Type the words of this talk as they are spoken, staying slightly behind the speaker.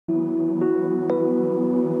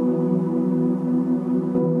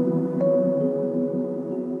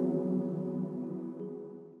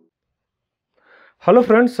Hello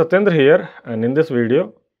friends, Satyendra here, and in this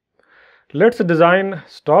video, let's design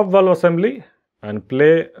stop valve assembly and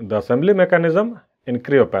play the assembly mechanism in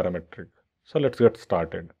Creo Parametric. So let's get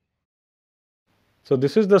started. So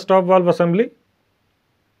this is the stop valve assembly.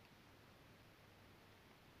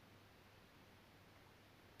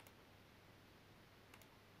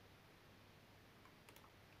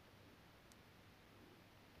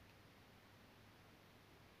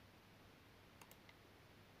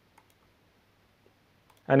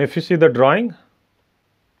 And if you see the drawing,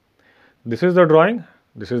 this is the drawing,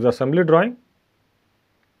 this is the assembly drawing,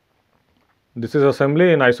 this is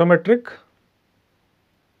assembly in isometric,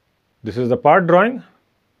 this is the part drawing.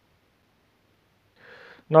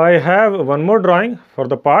 Now I have one more drawing for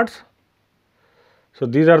the parts. So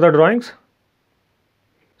these are the drawings.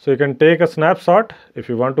 So you can take a snapshot if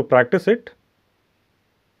you want to practice it.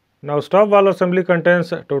 Now stop valve assembly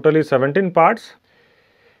contains totally 17 parts.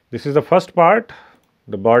 This is the first part,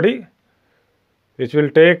 the body, which will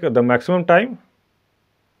take the maximum time.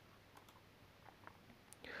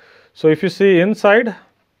 So if you see inside,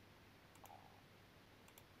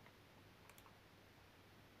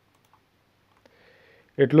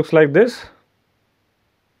 it looks like this.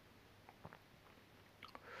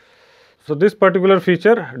 So this particular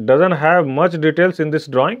feature doesn't have much details in this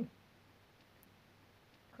drawing,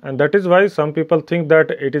 and that is why some people think that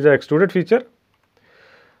it is an extruded feature,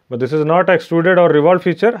 but this is not extruded or revolved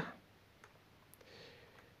feature.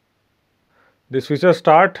 This feature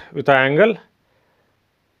start with an angle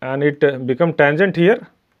and it become tangent here.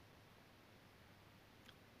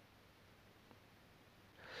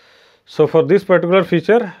 So for this particular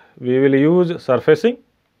feature, we will use surfacing.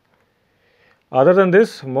 Other than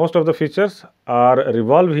this, most of the features are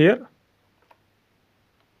revolve here.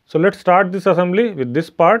 So let's start this assembly with this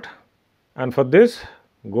part, and for this,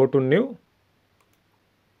 go to new,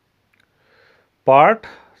 part,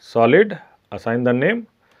 solid, assign the name.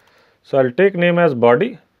 So I'll take name as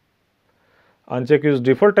body, uncheck use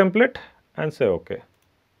default template and say OK.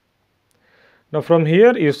 Now from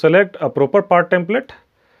here you select a proper part template.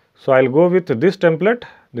 So I'll go with this template.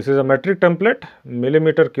 This is a metric template,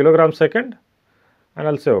 millimeter kilogram second, and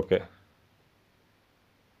I'll say OK.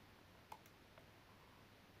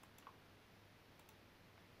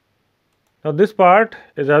 Now this part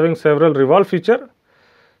is having several revolve feature.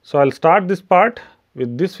 So I'll start this part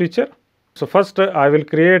with this feature. So first I will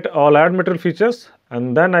create all add material features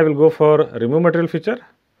and then I will go for remove material feature.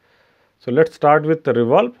 So let's start with the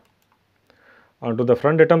revolve onto the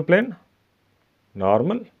front datum plane,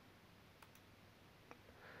 normal,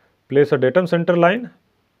 place a datum center line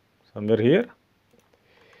somewhere here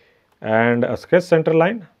and a sketch center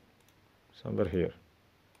line somewhere here.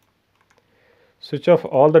 Switch off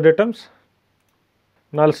all the datums.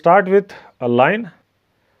 Now I'll start with a line.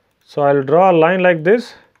 So I'll draw a line like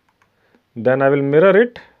this, then I will mirror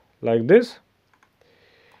it like this.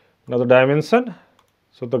 Now the dimension,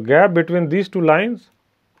 so the gap between these two lines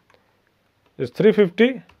is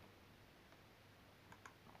 350.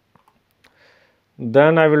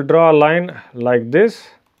 Then I will draw a line like this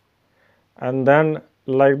and then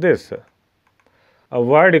like this,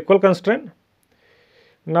 avoid equal constraint.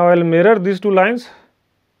 Now I will mirror these two lines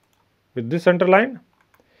with this center line.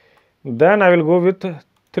 Then I will go with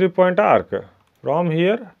 3-point arc from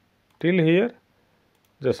here till here,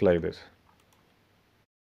 just like this.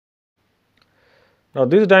 Now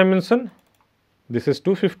this dimension, this is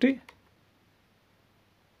 250,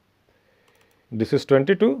 this is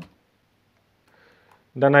 22.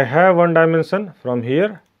 Then I have one dimension from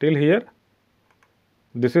here till here,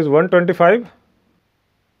 this is 125.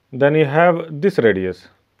 Then you have this radius,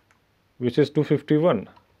 which is 251.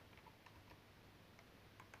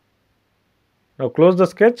 Now close the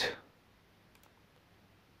sketch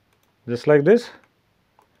just like this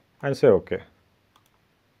and say OK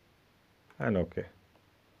and OK.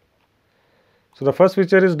 So the first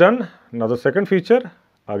feature is done. Now the second feature,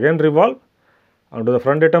 again revolve onto the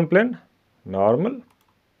front datum plane, normal.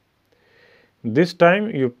 This time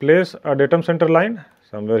you place a datum center line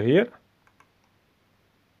somewhere here.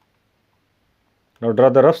 Now draw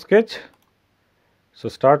the rough sketch. So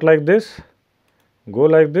start like this, go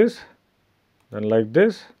like this, then like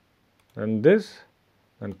this, then this,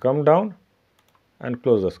 then come down and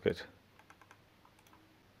close the sketch.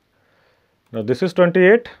 Now this is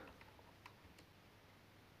 28,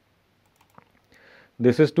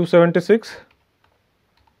 this is 276,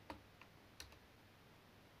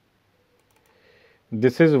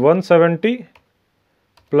 this is 170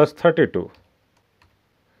 plus 32.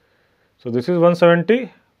 So this is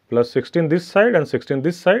 170 plus 16 this side and 16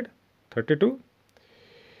 this side, 32.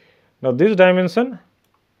 Now this dimension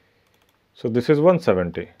So this is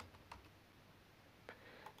 170.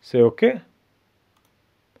 Say OK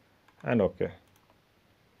and OK.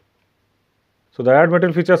 So the add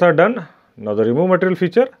material features are done. Now the remove material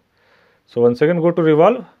feature. So once again go to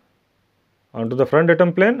revolve onto the front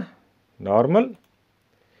datum plane, normal.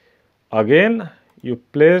 Again you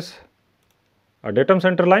place a datum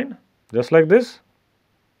center line just like this.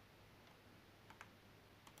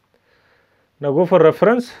 Now go for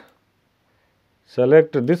reference,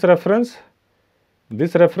 select this reference and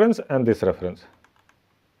this reference.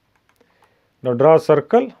 Now draw a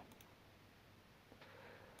circle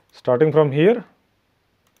starting from here.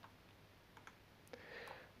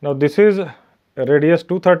 Now this is radius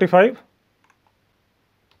 235.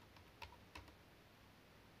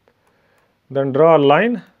 Then draw a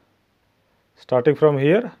line starting from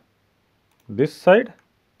here, this side.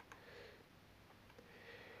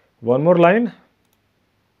 One more line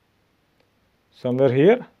somewhere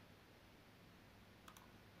here.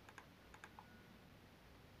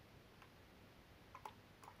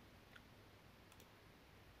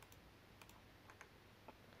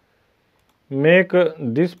 Make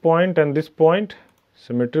this point and this point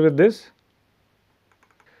symmetry with this.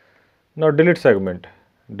 Now delete segment.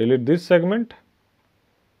 Delete this segment,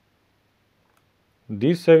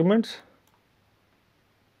 these segments,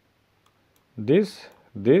 this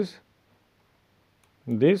and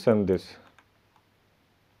this.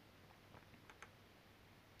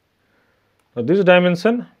 Now this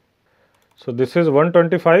dimension, so this is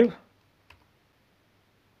 125.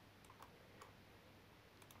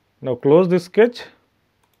 Now close this sketch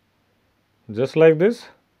just like this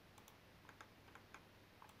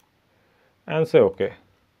and say OK.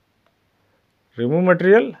 Remove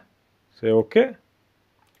material, say OK.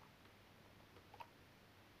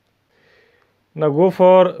 Now go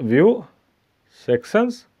for view,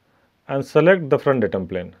 sections and select the front datum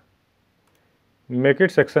plane. Make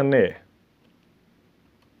it section A.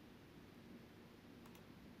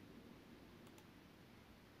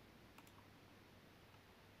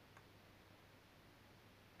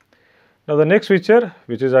 Now the next feature,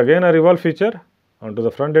 which is again a revolve feature, onto the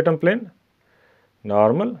front datum plane,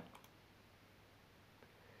 normal.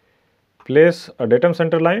 Place a datum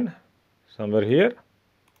center line somewhere here.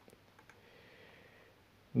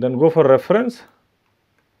 Then go for reference,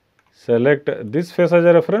 select this face as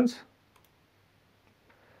a reference,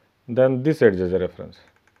 then this edge as a reference.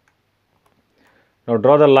 Now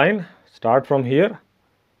draw the line, start from here,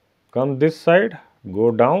 come this side,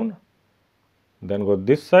 go down, then go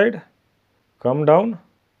this side, come down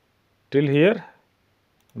till here,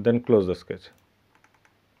 then close the sketch.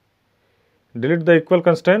 Delete the equal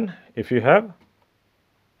constraint if you have.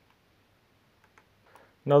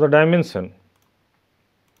 Now the dimension.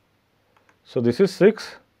 So this is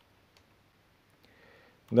 6,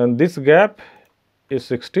 then this gap is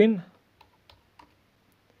 16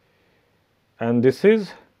 and this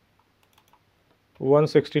is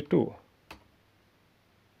 162.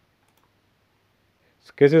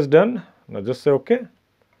 Sketch is done. Now just say OK,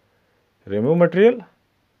 remove material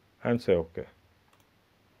and say OK.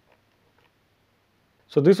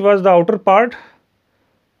 So this was the outer part.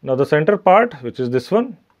 Now the center part, which is this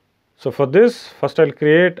one. So for this, first I will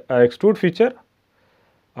create a extrude feature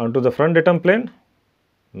onto the front datum plane,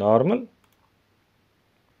 normal.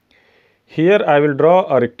 Here I will draw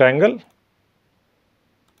a rectangle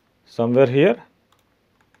somewhere here.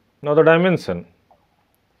 Now the dimension.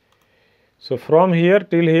 So from here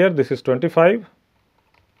till here, this is 25.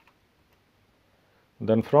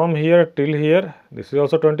 Then from here till here, this is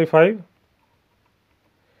also 25.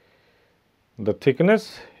 The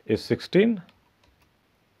thickness is 16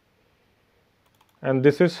 and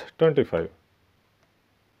this is 25.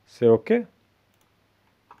 Say OK.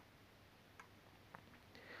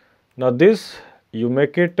 Now this you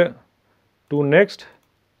make it to next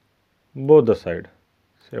both the side.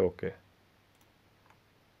 Say OK.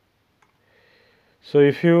 So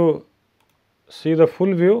if you see the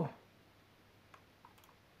full view,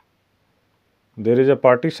 there is a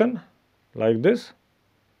partition like this.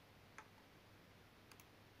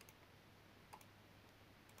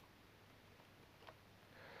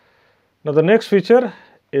 Now the next feature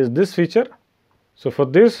is this feature. So for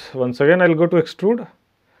this, once again I will go to extrude.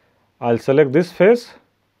 I will select this face,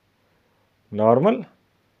 normal.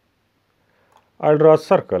 I will draw a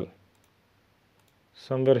circle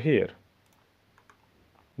somewhere here.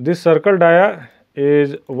 This circle dia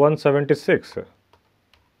is 176.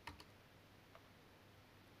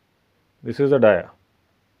 This is the dia.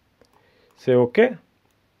 Say OK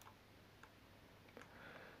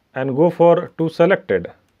and go for to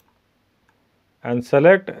selected and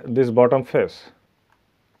select this bottom face.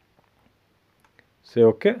 say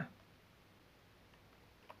OK.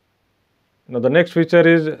 Now the next feature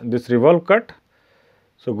is this revolve cut.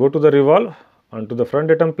 So go to the revolve onto the front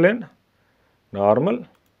datum plane, normal,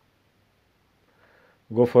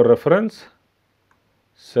 go for reference,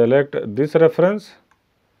 select this reference,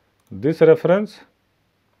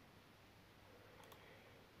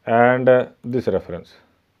 and this reference.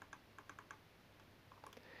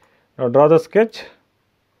 Now draw the sketch.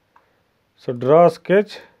 So draw a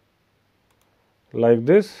sketch like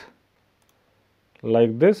this,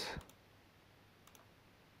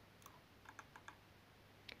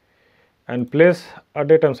 and place a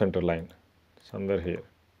datum center line somewhere here.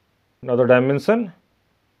 Now the dimension.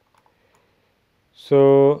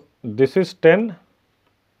 So this is 10.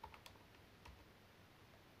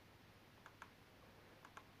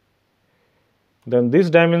 Then this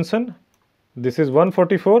dimension, this is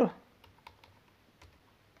 144,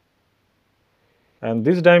 and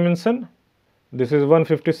this dimension, this is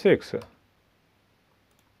 156.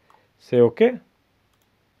 Say OK.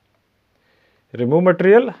 Remove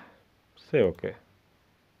material, say OK.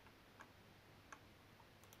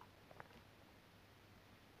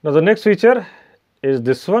 Now the next feature is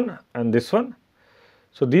this one and this one.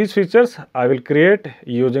 So these features I will create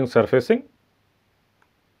using surfacing.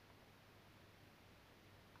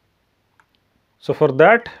 So for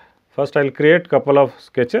that, first I will create couple of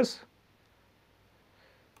sketches.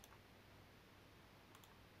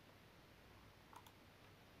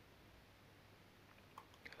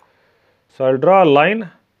 So I will draw a line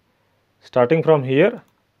starting from here,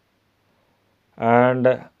 and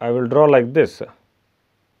I will draw like this.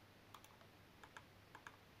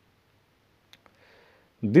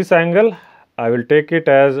 This angle I will take it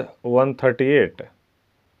as 138.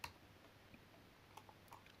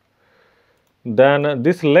 Then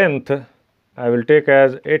this length I will take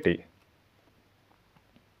as 80.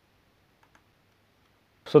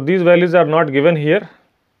 So these values are not given here.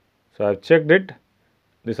 So I have checked it.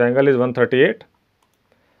 This angle is 138.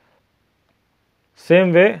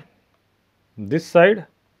 Same way, this side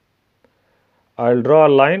I will draw a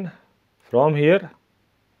line from here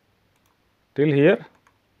till here.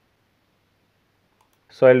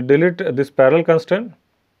 So I will delete this parallel constraint.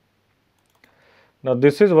 Now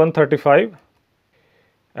this is 135,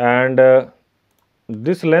 and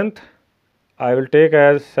this length I will take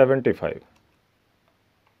as 75.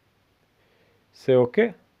 Say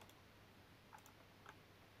OK.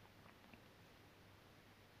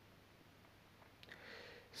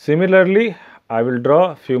 Similarly, I will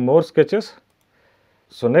draw few more sketches.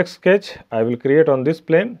 So next sketch I will create on this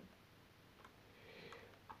plane.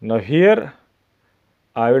 Now here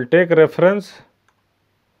I will take reference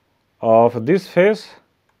of this face,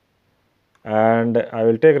 and I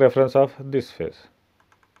will take reference of this face.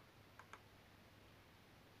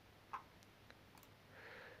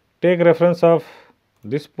 Take reference of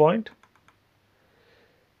this point,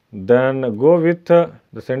 then go with the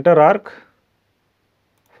center arc.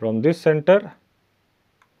 From this center,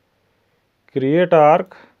 create an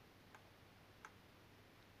arc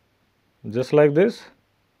just like this,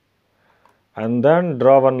 and then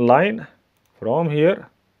draw one line from here,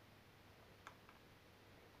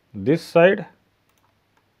 this side,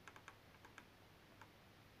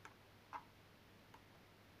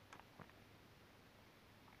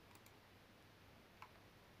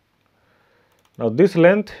 now this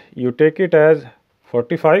length you take it as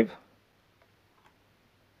 45,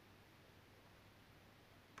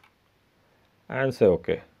 and say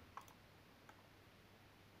OK.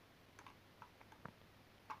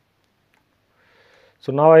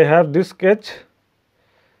 So now I have this sketch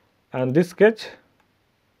and this sketch.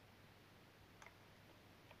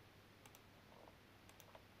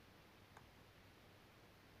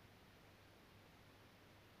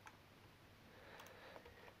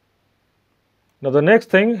 Now the next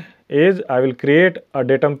thing is I will create a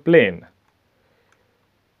datum plane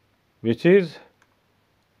which is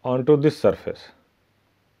onto this surface.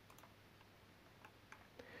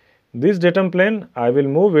 This datum plane I will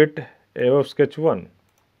move it above sketch 1.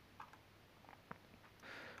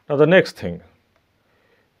 Now the next thing,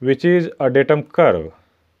 which is a datum curve.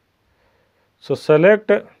 So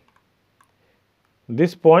select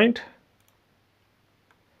this point,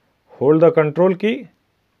 hold the control key,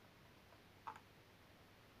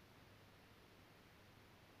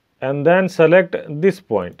 and then select this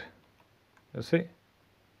point. You see.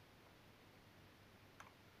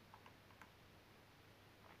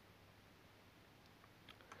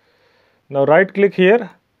 Now right click here,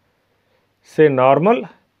 say normal,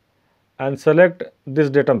 and select this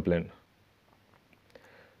datum plane.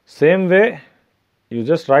 Same way, you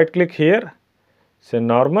just right click here, say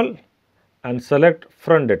normal, and select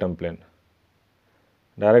front datum plane.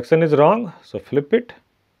 Direction is wrong, so flip it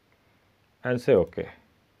and say OK.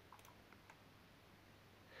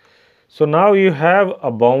 So now you have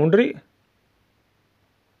a boundary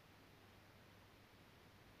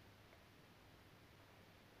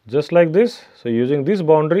just like this. So using this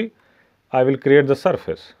boundary, I will create the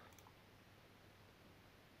surface.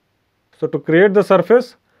 So to create the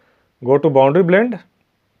surface, go to boundary blend,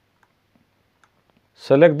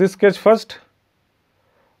 select this sketch first,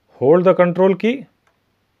 hold the control key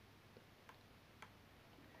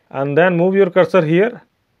and then move your cursor here,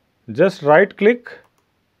 just right click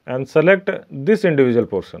and select this individual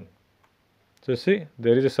portion. So see,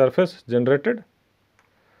 there is a surface generated.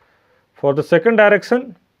 For the second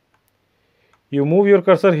direction, you move your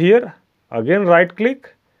cursor here, again right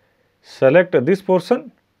click, select this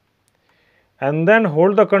portion and then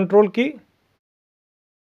hold the control key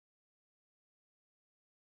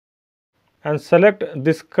and select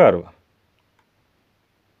this curve.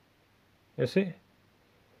 You see,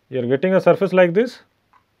 you are getting a surface like this.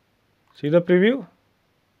 See the preview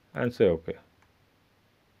and say OK.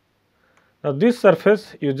 Now this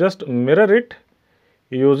surface you just mirror it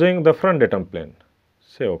using the front datum plane.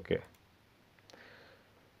 Say OK.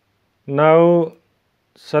 Now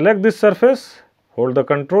select this surface, hold the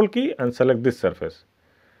control key and select this surface.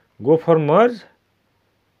 Go for merge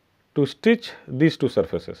to stitch these two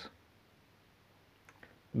surfaces.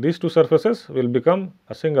 These two surfaces will become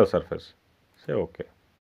a single surface. Say OK.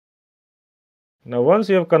 Now once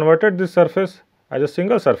you have converted this surface as a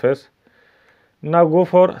single surface, now go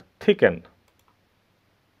for thicken.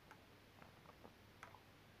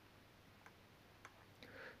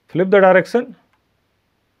 Flip the direction.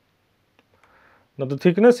 Now the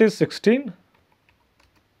thickness is 16.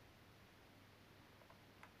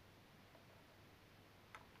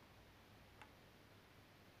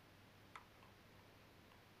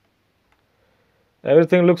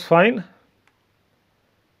 Everything looks fine.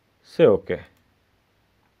 Say OK.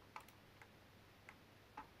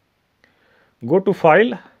 Go to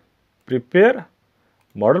File, Prepare,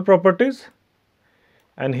 Model Properties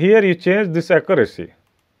and here you change this accuracy.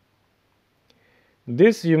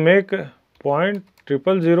 This you make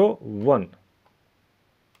 0.0001.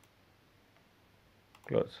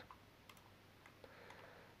 Close.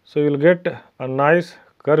 So you will get a nice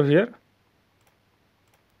curve here.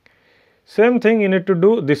 Same thing you need to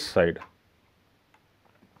do this side.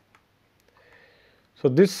 So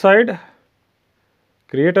this side,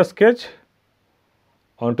 create a sketch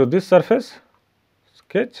onto this surface,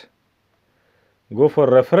 sketch, go for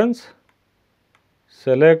reference,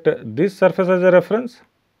 select this surface as a reference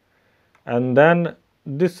and then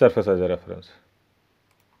this surface as a reference.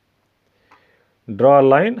 Draw a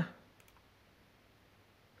line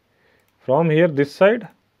from here this side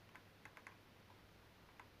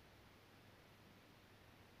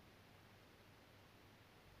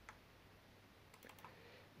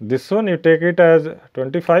this one you take it as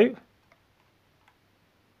 25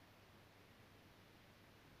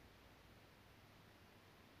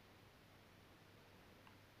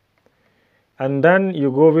 and then you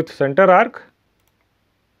go with center arc,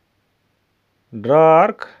 draw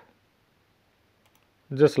arc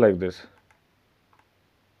just like this.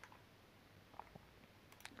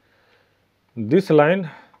 This line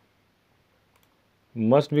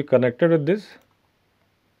must be connected with this.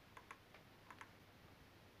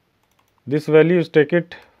 This value is take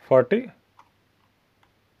it 40.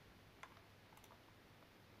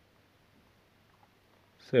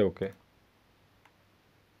 Say OK.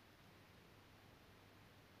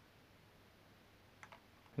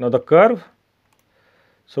 Now the curve.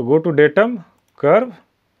 So go to datum, curve,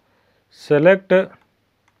 select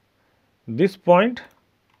this point,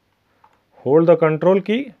 hold the control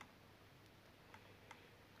key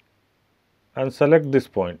and select this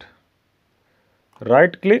point.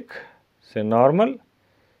 Right click, say normal,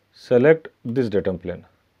 select this datum plane.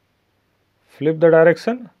 Flip the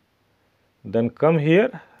direction, then come here,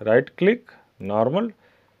 right click, normal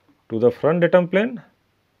to the front datum plane,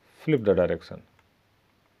 flip the direction.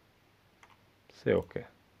 Say OK.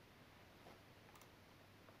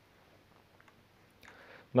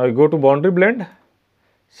 Now you go to boundary blend,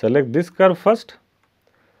 select this curve first,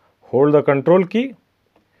 hold the control key,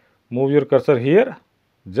 move your cursor here,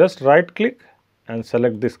 just right click and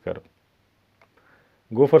select this curve.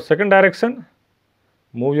 Go for second direction,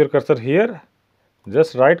 move your cursor here,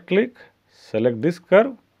 just right click, select this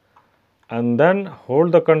curve and then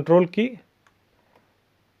hold the control key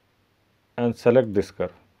and select this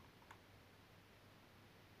curve.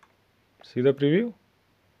 See the preview?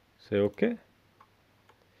 Say OK.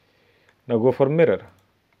 Now go for mirror.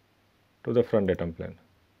 to the front datum plane.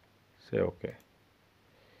 Say OK.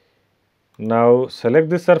 Now select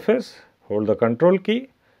this surface, hold the control key,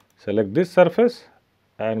 select this surface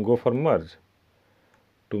and go for merge.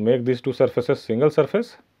 To make these two surfaces single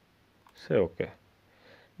surface, say OK.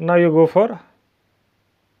 Now you go for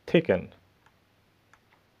thicken.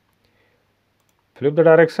 Flip the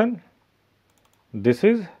direction. This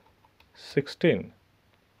is 16.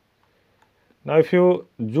 Now if you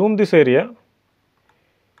zoom this area,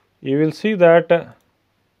 you will see that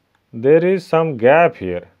there is some gap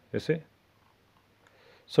here, you see.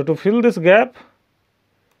 So to fill this gap,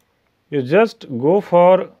 you just go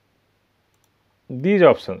for these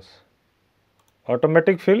options.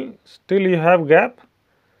 Automatic fill, still you have gap,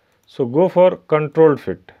 so go for controlled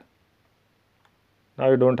fit. Now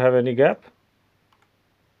you don't have any gap,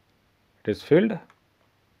 it is filled,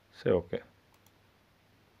 say OK.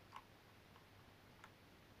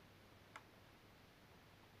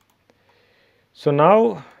 So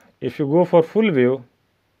now if you go for full view,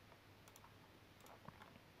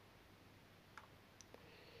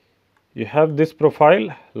 you have this profile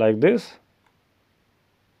like this,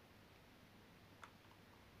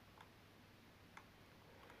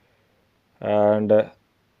 and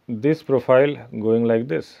this profile going like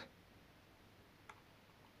this.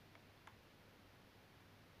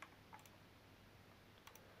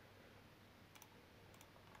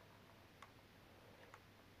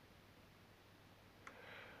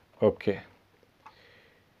 Okay.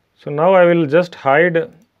 So now I will just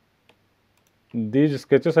hide these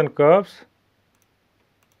sketches and curves.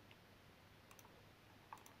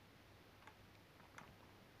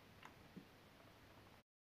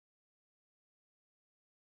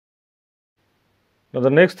 Now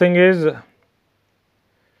the next thing is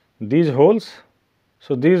these holes.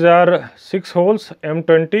 So these are 6 holes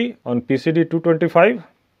M20 on PCD 225.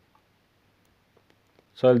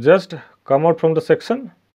 So I'll just come out from the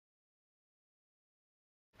section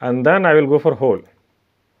and then I will go for hole.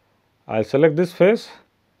 I'll select this face,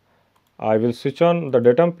 I will switch on the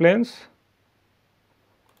datum planes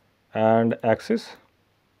and axis.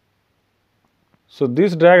 So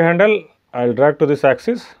this drag handle I'll drag to this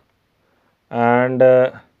axis, and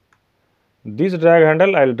this drag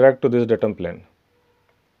handle I'll drag to this datum plane.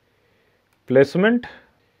 Placement,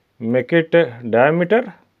 make it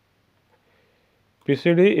diameter,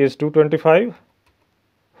 PCD is 225,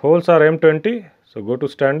 holes are M20, so go to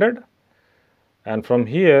standard and from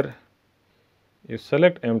here you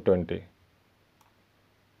select M20.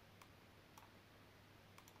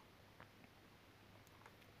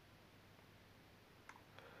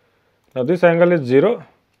 Now this angle is 0.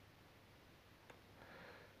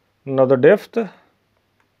 Now the depth,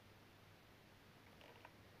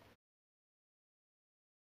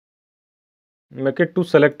 make it to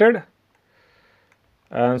selected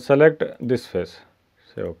and select this face,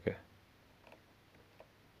 say OK.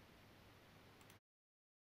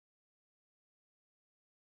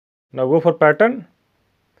 Now go for pattern,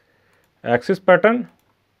 axis pattern,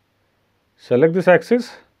 select this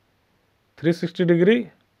axis, 360 degree,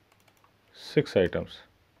 6 items,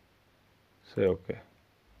 say OK.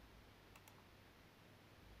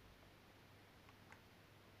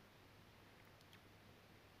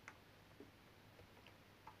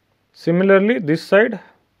 Similarly, this side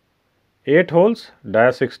 8 holes,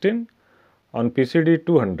 dia 16 on PCD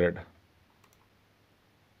 200.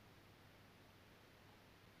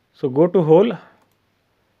 So go to hole,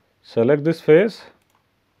 select this face,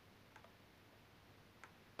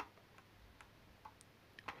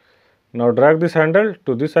 now drag this handle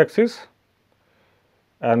to this axis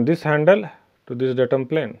and this handle to this datum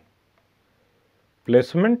plane.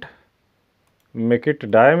 Placement, make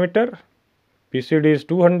it diameter, PCD is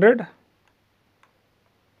 200,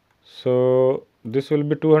 so this will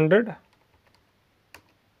be 200.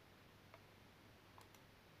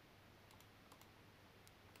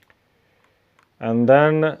 And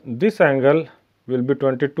then this angle will be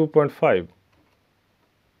 22.5.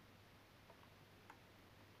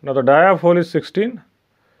 Now the dia of hole is 16,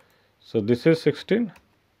 so this is 16,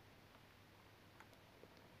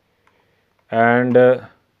 and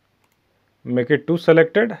make it 2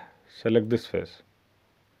 selected, select this face,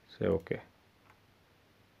 say OK.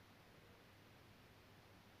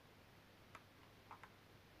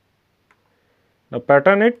 Now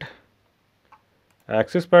pattern it,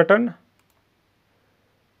 axis pattern,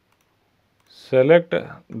 select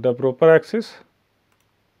the proper axis,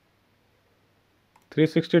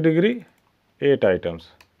 360 degree, 8 items,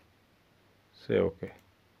 say OK.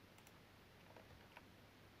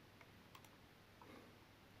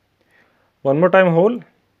 One more time hole,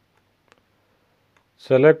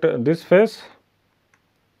 select this face,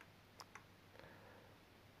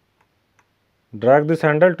 drag this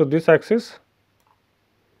handle to this axis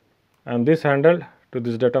and this handle to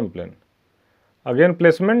this datum plane. Again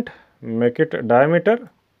placement, make it diameter.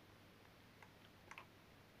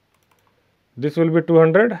 This will be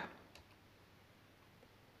 200,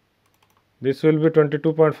 this will be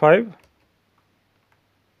 22.5,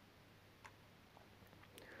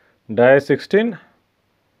 dia is 16,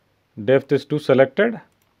 depth is 2 selected.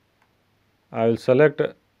 I will select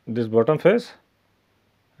this bottom face,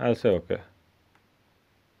 I will say OK.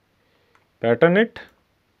 Pattern it,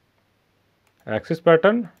 axis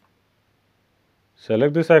pattern,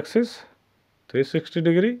 select this axis, 360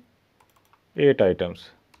 degree, 8 items,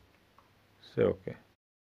 say OK.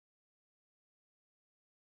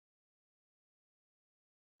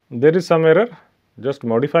 There is some error, just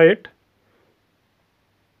modify it.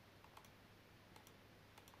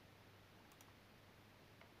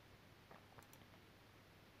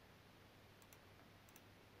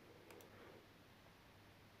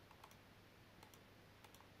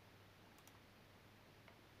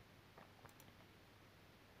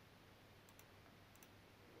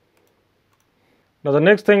 Now, the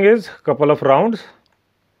next thing is couple of rounds.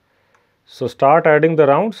 So, start adding the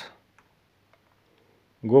rounds,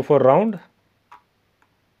 go for round,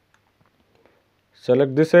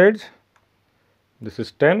 select this edge, this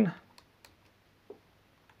is 10,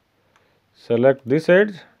 select this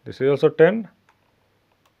edge, this is also 10,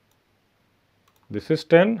 this is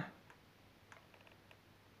 10,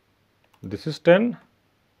 this is 10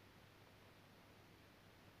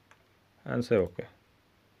 and say OK.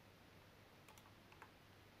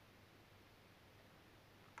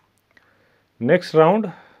 Next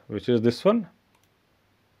round, which is this one.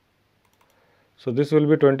 So, this will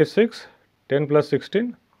be 26, 10 plus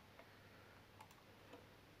 16.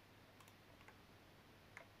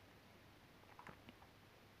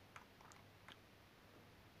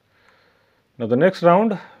 Now, the next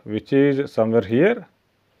round, which is somewhere here,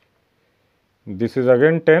 this is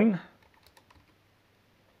again 10,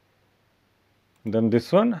 then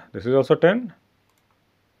this one, this is also 10.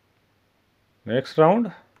 Next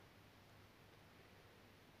round,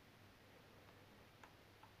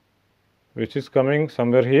 which is coming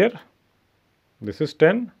somewhere here, this is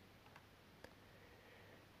 10,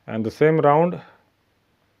 and the same round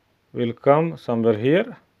will come somewhere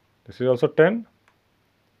here, this is also 10.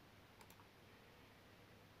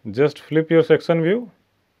 Just flip your section view,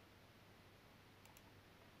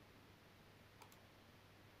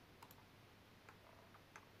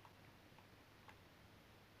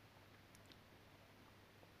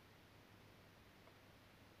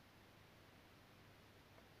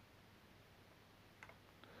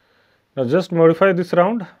 now just modify this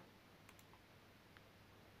round,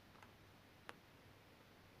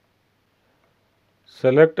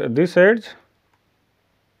 select this edge,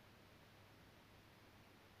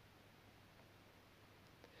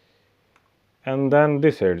 and then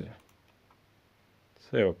this edge,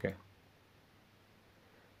 say OK.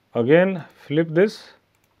 Again flip this,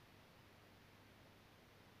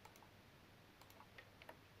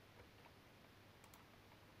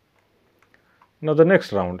 now the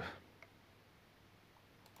next round,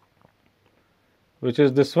 which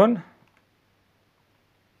is this one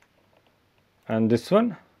and this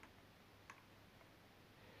one,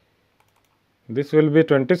 this will be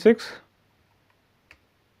 26,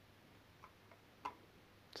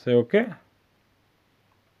 say OK.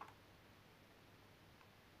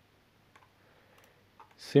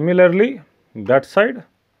 Similarly, that side,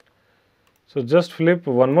 so just flip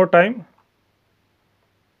one more time,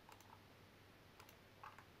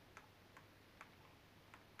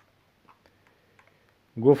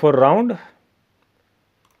 go for round,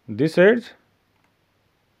 this edge,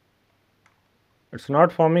 it is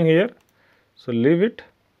not forming here, so leave it,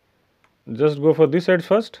 just go for this edge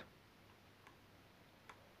first,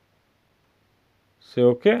 say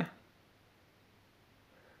OK.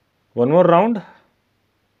 One more round,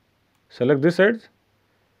 select this edge,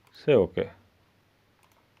 say OK.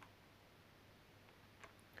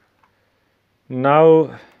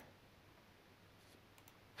 Now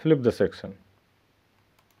flip the section.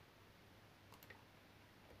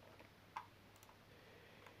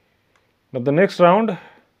 Now the next round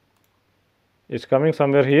is coming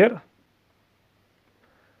somewhere here,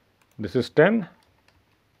 this is 10,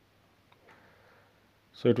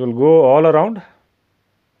 so it will go all around,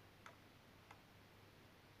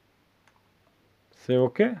 say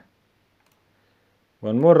OK.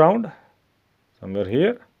 One more round somewhere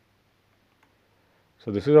here,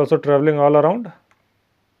 so this is also traveling all around,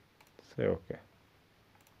 say OK.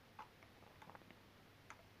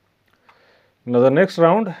 Now the next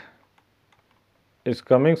round is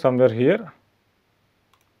coming somewhere here,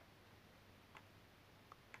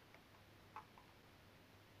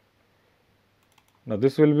 Now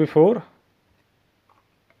this will be 4.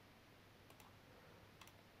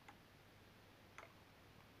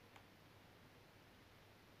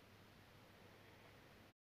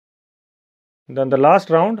 Then the last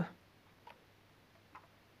round,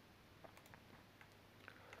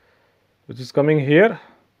 which is coming here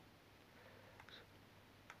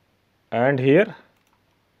and here,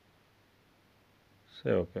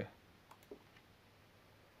 say OK.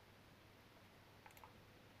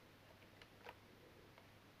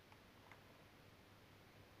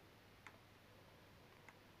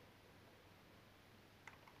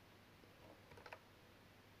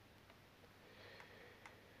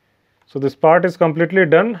 So this part is completely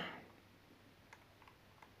done.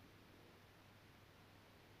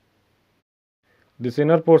 This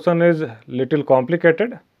inner portion is little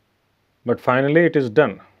complicated, but finally it is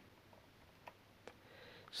done.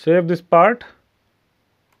 Save this part.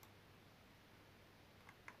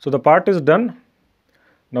 So the part is done.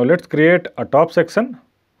 Now let's create a top section.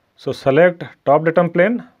 So select top datum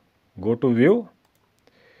plane, go to view,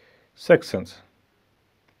 sections.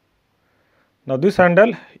 Now this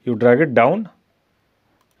handle you drag it down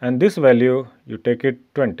and this value you take it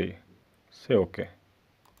 20. Say OK.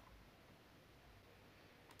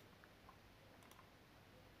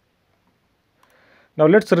 Now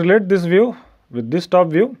let's relate this view with this top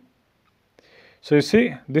view. So you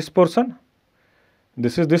see this portion,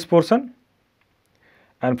 this is this portion,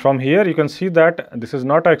 and from here you can see that this is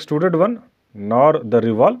not an extruded one nor the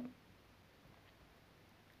revolve.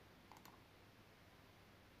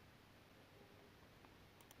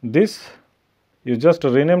 This you just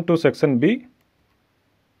rename to section B.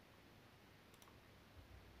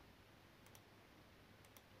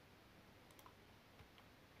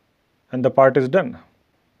 And the part is done.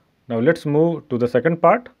 Now let's move to the second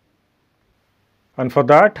part, and for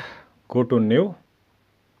that go to new,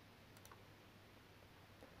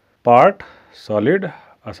 part, solid,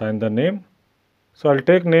 assign the name. So I'll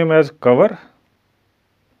take name as cover,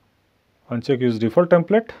 uncheck use default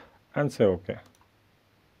template and say OK.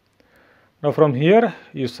 Now from here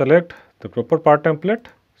you select the proper part template.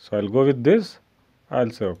 So I'll go with this, I'll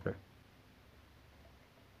say OK.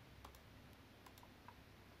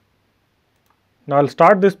 Now I'll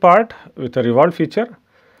start this part with a revolve feature.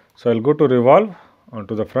 So I'll go to revolve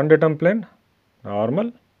onto the front datum plane,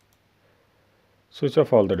 normal, switch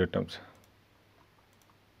off all the datums.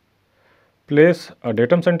 Place a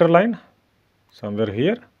datum center line somewhere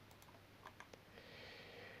here.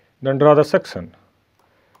 Then draw the section.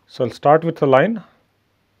 So I'll start with a line.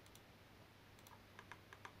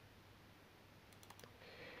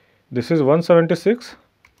 This is 176.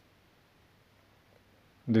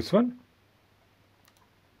 This one.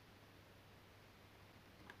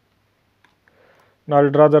 Now I'll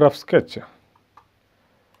draw the rough sketch.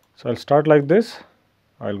 So I'll start like this,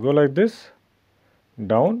 I'll go like this,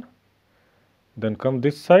 down, then come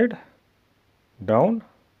this side, down,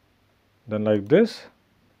 then like this,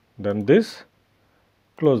 then this,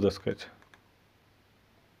 close the sketch.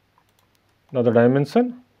 Now the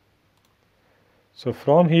dimension. So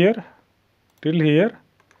from here till here,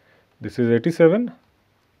 this is 87,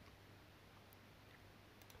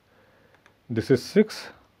 this is 6,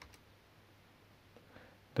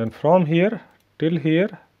 then from here till here,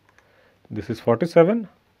 this is 47,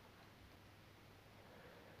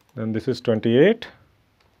 then this is 28,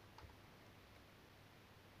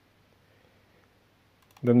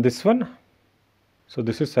 then this one, so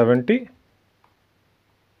this is 70,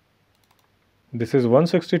 this is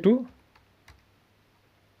 162,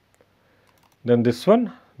 then this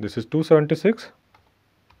one, this is 276,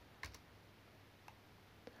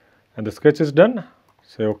 and the sketch is done.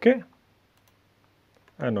 Say OK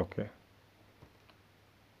and OK.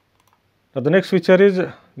 Now the next feature is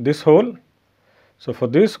this hole. So for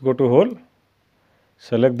this, go to hole,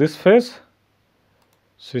 select this face,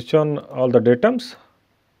 switch on all the datums,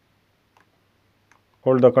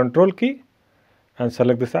 hold the control key and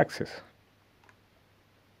select this axis.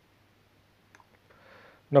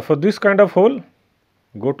 Now for this kind of hole,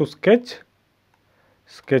 go to sketch,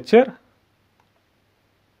 sketcher,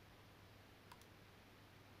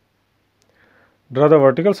 draw the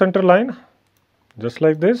vertical center line just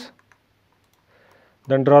like this,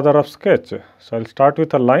 then draw the rough sketch. So I'll start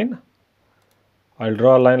with a line, I'll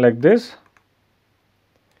draw a line like this.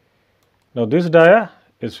 Now this dia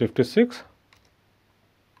is 56,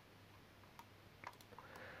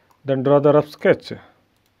 then draw the rough sketch.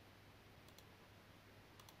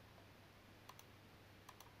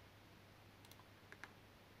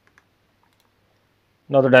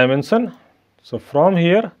 Now the dimension, so from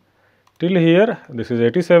here till here, this is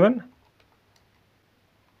 87,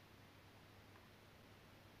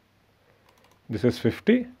 this is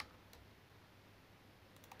 50,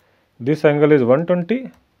 this angle is 120,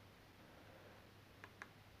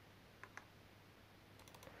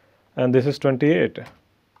 and this is 28.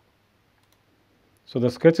 So the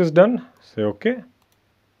sketch is done, say OK,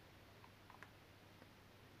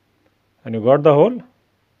 and you got the hole,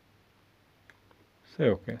 say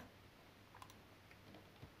OK.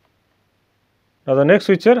 Now the next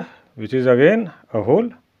feature, which is again a hole,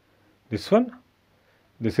 this one,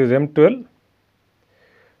 this is M12.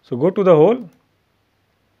 So go to the hole,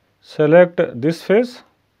 select this face,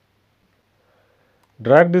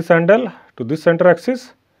 drag this handle to this center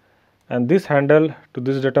axis and this handle to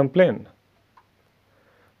this datum plane.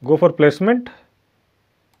 Go for placement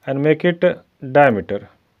and make it diameter.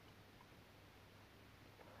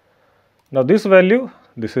 Now this value,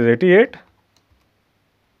 this is 88,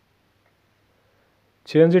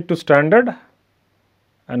 change it to standard,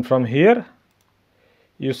 and from here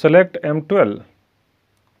you select M12.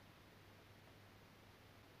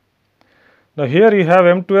 Now here you have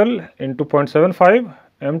M12 into 0.75,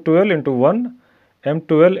 M12 into 1,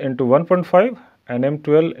 M12 into 1.5 and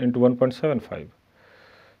M12 into 1.75.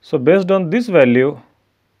 So based on this value,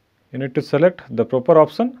 you need to select the proper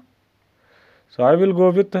option. So I will go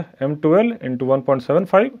with M12 into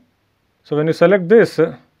 1.75. So when you select this,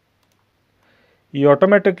 you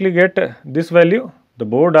automatically get this value, the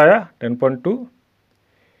bore dia 10.2.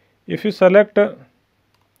 If you select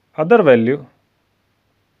other value,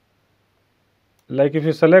 like if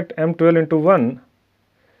you select M12 into 1,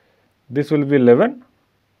 this will be 11.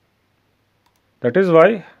 That is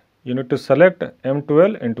why you need to select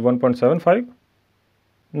M12 into 1.75.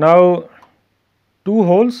 Now two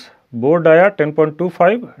holes, bore dia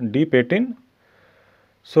 10.25, deep 18.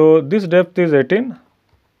 So this depth is 18.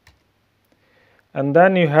 And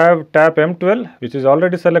then you have tap M12, which is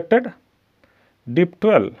already selected, deep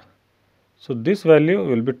 12. So this value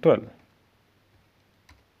will be 12.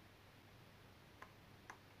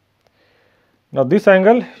 Now this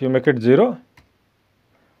angle you make it 0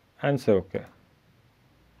 and say OK.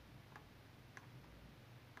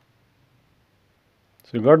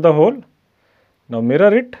 So you got the hole. Now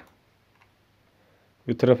mirror it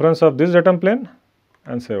with reference of this datum plane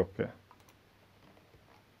and say OK.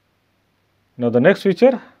 Now the next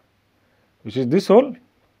feature, which is this hole.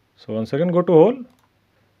 So once again go to hole,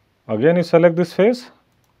 again you select this face,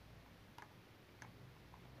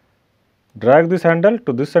 drag this handle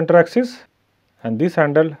to this center axis and this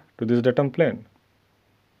handle to this datum plane.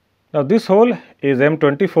 Now this hole is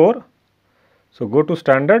M24. So go to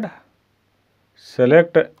standard,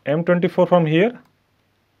 select M24 from here.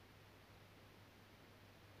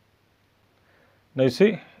 Now you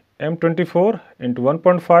see M24 into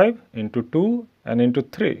 1.5 into 2 and into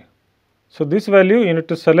 3. So this value you need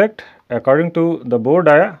to select according to the bore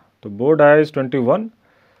dia. The bore dia is 21.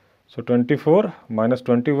 So 24 minus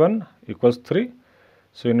 21 equals 3.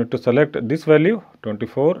 So you need to select this value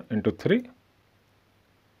 24 into 3.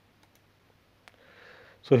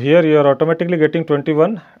 So here you are automatically getting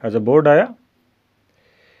 21 as a bore dia.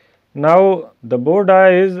 Now the bore dia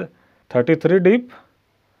is 33 deep.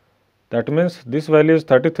 That means this value is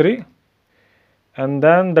 33, and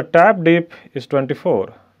then the tap deep is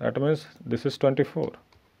 24. That means this is 24.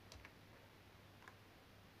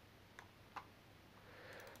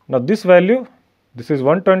 Now this value, this is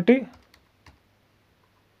 120.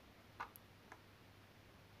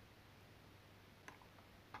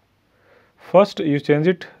 First you change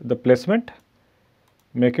it the placement,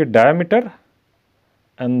 make it diameter,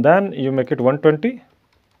 and then you make it 120.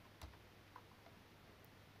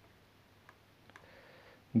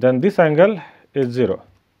 Then this angle is 0.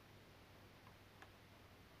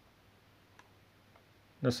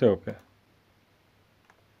 Now say OK.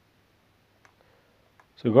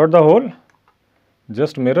 So you got the hole,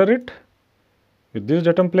 just mirror it with this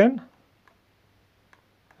datum plane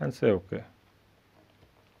and say OK.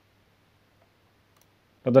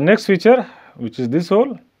 Now the next feature, which is this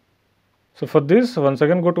hole. So for this, once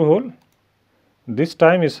again go to hole. This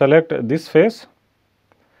time you select this face,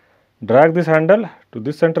 drag this handle to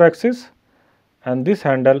this center axis and this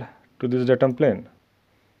handle to this datum plane.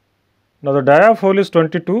 Now the dia of hole is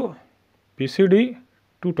 22, PCD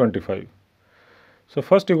 225. So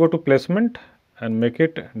first you go to placement and make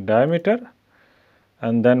it diameter,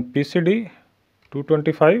 and then PCD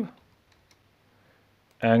 225,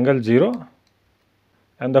 angle 0,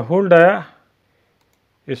 and the whole dia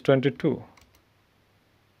is 22.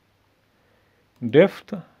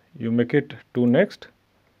 Depth you make it 2 next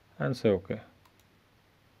and say OK.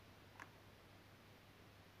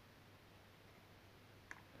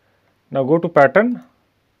 Now go to pattern,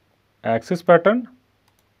 axis pattern,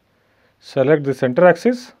 select the center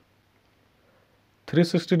axis,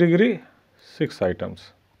 360 degree, 6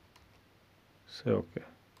 items. Say OK.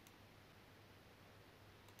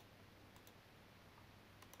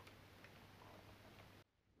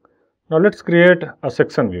 Now let's create a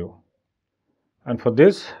section view, and for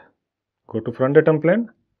this go to front datum plane,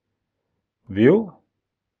 view,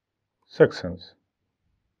 sections.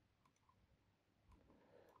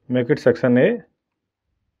 Make it section A,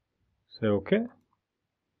 say OK.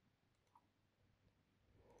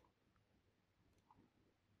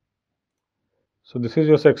 So this is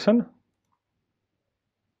your section.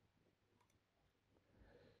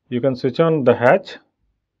 You can switch on the hatch.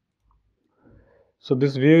 So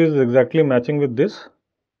this view is exactly matching with this.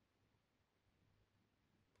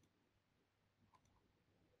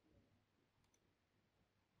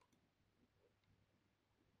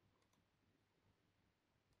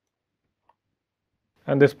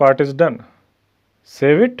 And this part is done.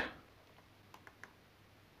 Save it.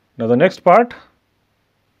 Now the next part,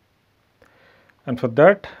 and for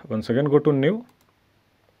that once again go to new,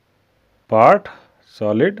 part,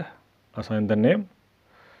 solid, assign the name.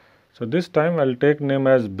 So this time I will take name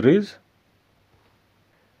as breeze,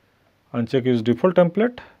 uncheck use default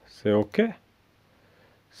template, say OK,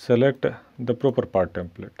 select the proper part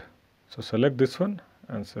template. So select this one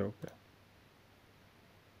and say OK.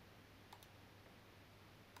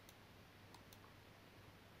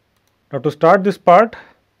 Now to start this part,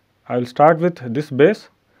 I will start with this base,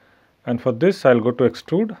 and for this I will go to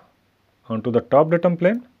extrude onto the top datum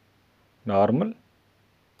plane, normal.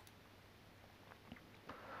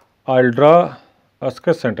 I will draw a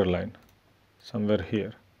sketch center line somewhere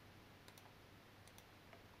here.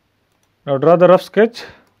 Now draw the rough sketch.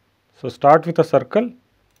 So start with a circle,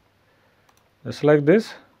 just like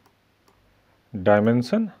this,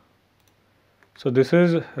 dimension. So this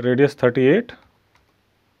is radius 38.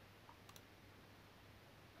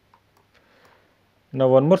 Now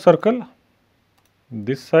one more circle,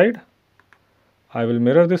 this side. I will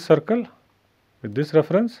mirror this circle with this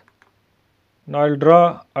reference. Now I will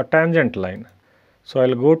draw a tangent line. So I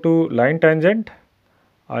will go to line tangent,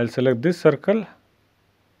 I will select this circle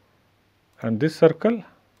and this circle,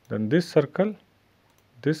 then this circle,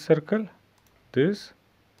 this circle, this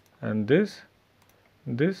and this,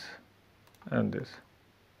 this and this.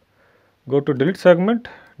 Go to delete segment,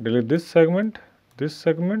 delete this segment, this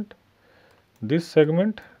segment, this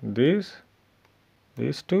segment, these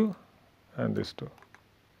two and these two.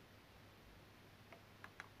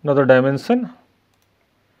 Now the dimension.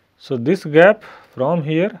 So this gap from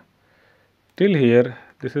here till here,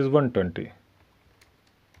 this is 120.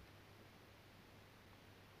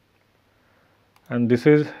 And this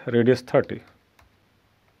is radius 30.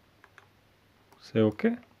 Say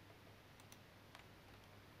OK.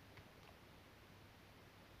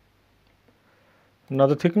 Now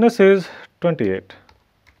the thickness is 28.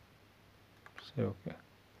 Say OK.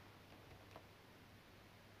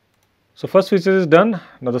 So first feature is done.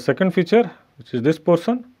 Now the second feature, which is this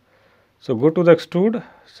portion. So go to the extrude,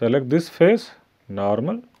 select this face,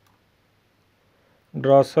 normal,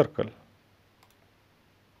 draw a circle.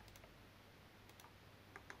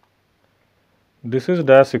 This is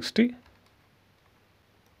dash 60.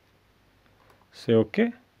 Say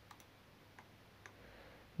OK.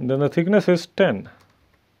 Then the thickness is 10.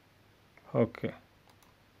 OK.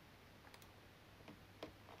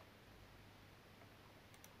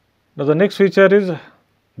 Now the next feature is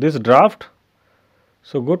this draft.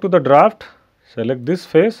 So go to the draft, select this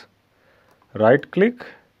face, right click,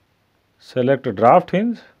 select draft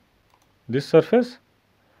hinge, this surface,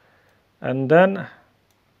 and then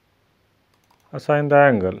assign the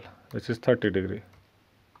angle, which is 30 degree.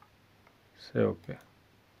 Say OK.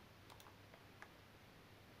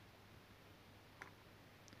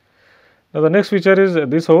 Now the next feature is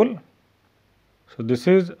this hole. So this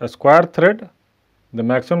is a square thread. The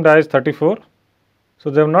maximum dia is 34. So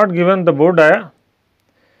they have not given the bore dia.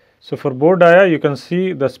 So for bore dia, you can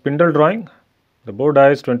see the spindle drawing. The bore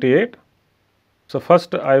dia is 28. So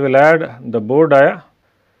first I will add the bore dia.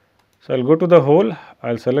 So I will go to the hole.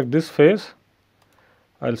 I will select this face.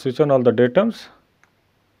 I will switch on all the datums.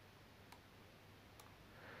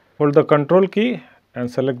 Hold the control key and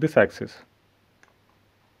select this axis.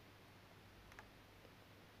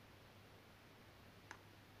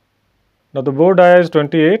 Now the bore dia is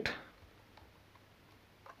 28.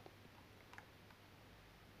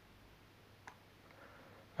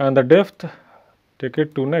 And the depth, take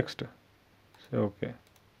it to next. Say OK.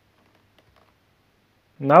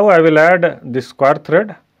 Now I will add this square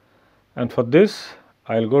thread, and for this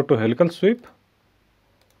I will go to helical sweep,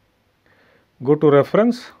 go to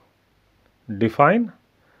reference, define,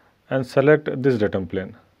 and select this datum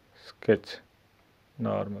plane, sketch,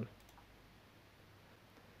 normal.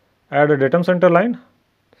 Add a datum center line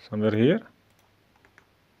somewhere here,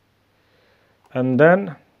 and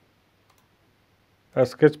then a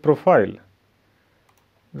sketch profile,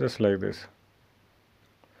 just like this.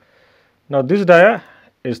 Now this dia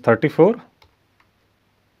is 34.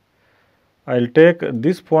 I will take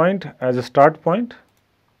this point as a start point.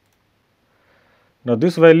 Now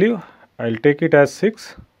this value I will take it as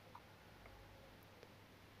 6,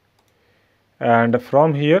 and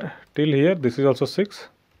from here till here this is also 6.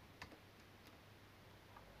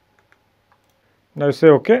 Now you say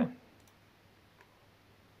OK.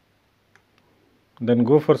 Then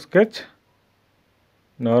go for sketch,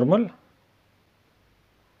 normal.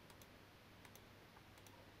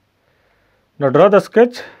 Now draw the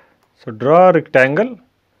sketch. So draw a rectangle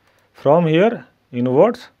from here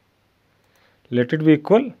inwards, let it be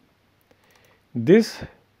equal. This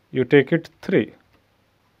you take it 3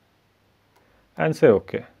 and say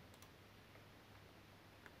OK.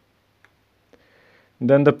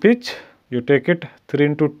 Then the pitch you take it 3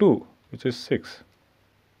 into 2, which is 6.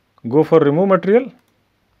 Go for remove material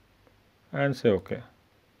and say OK.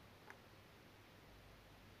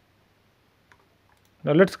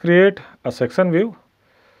 Now let's create a section view.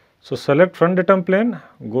 So select front datum plane,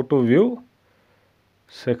 go to view,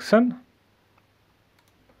 section,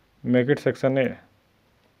 make it section A.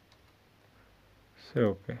 Say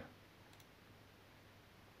OK.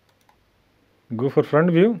 Go for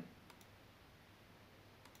front view.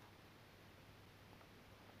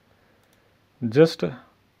 Just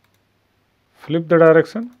flip the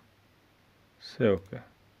direction, say OK.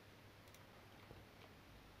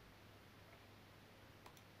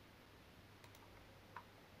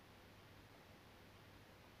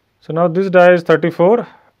 So now this dia is 34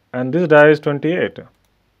 and this dia is 28.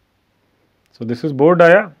 So this is bore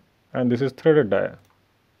dia and this is threaded dia.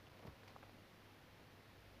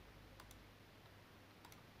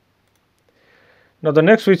 Now the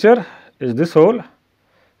next feature is this hole.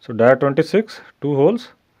 So dia 26, 2 holes.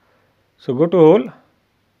 So go to hole,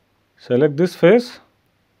 select this face,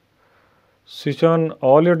 switch on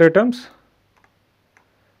all your datums,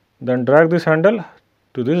 then drag this handle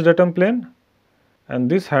to this datum plane and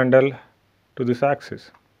this handle to this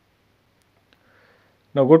axis.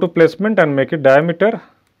 Now go to placement and make it diameter.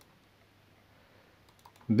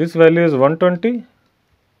 This value is 120.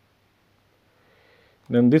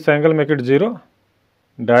 Then this angle make it 0.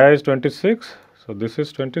 Dia is 26. So this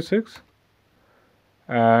is 26.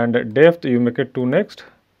 And depth you make it 2 next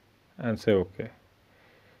and say OK.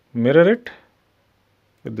 Mirror it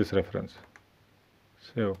with this reference.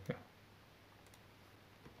 Say OK.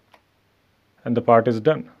 And the part is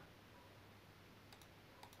done.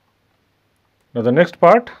 Now the next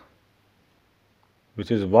part,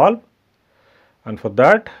 which is valve, and for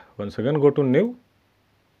that once again go to new,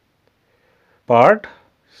 part,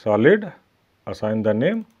 solid, assign the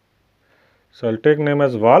name. So I will take name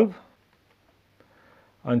as valve,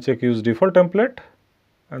 uncheck use default template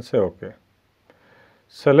and say OK.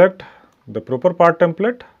 Select the proper part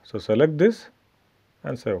template, so select this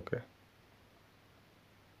and say OK.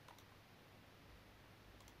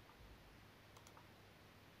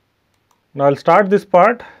 Now I will start this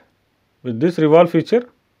part with this revolve feature.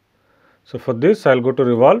 So for this I will go to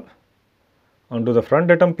revolve, onto the front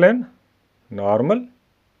datum plane, normal,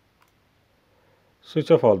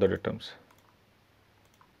 switch off all the datums.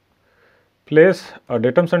 Place a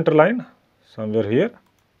datum center line somewhere here.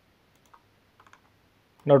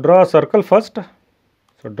 Now draw a circle first.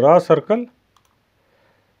 So draw a circle,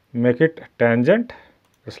 make it tangent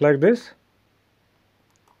just like this.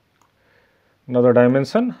 Now the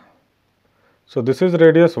dimension. So this is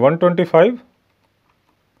radius 125.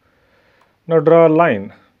 Now draw a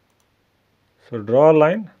line. So draw a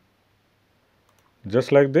line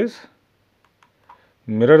just like this.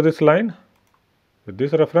 Mirror this line with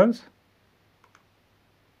this reference.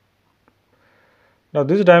 Now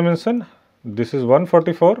this dimension, this is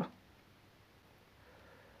 144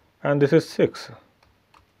 and this is 6.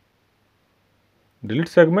 Delete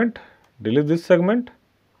segment, delete this segment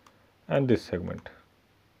and this segment.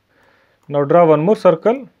 Now draw one more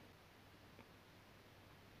circle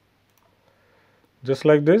just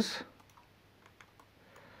like this,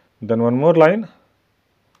 then one more line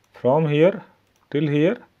from here till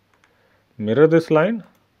here, mirror this line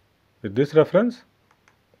with this reference,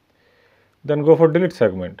 then go for delete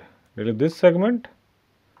segment, delete this segment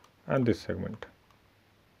and this segment.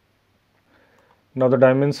 Now the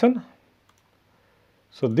dimension,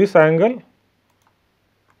 so this angle,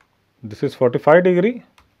 this is 45 degree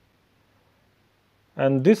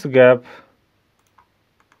and this gap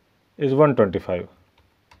is 125.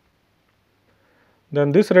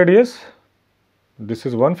 Then this radius, this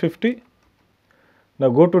is 150. Now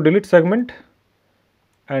go to delete segment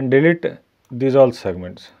and delete these all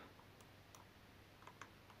segments.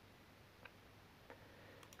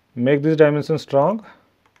 Make this dimension strong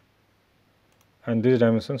and this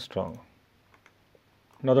dimension strong.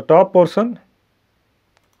 Now the top portion,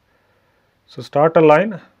 so start a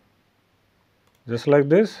line just like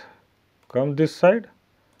this, come this side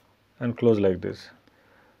and close like this.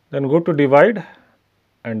 Then go to divide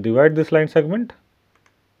and divide this line segment,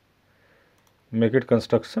 make it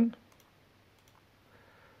construction.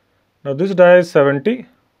 Now this die is 70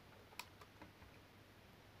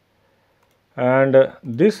 and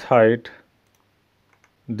this height,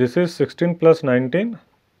 this is 16 plus 19 .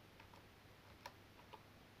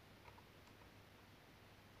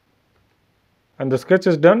 And the sketch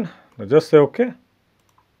is done. Now just say OK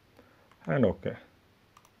and OK.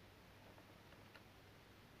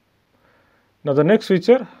 Now the next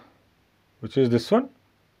feature, which is this one,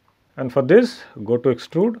 and for this go to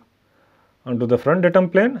extrude onto the front datum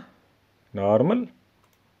plane, normal.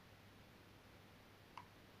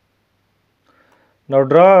 Now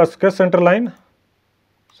draw a sketch center line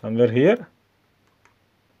somewhere here,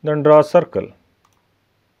 then draw a circle.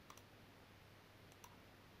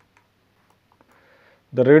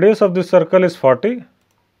 The radius of this circle is 40.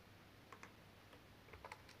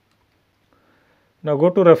 Now go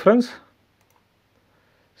to reference,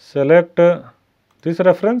 select this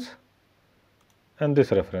reference and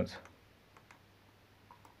this reference.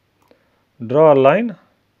 Draw a line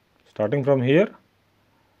starting from here,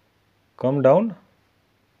 come down,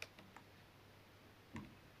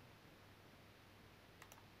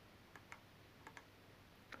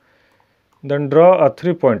 then draw a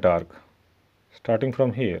 3-point arc starting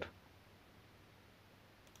from here.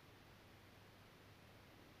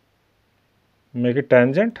 Make it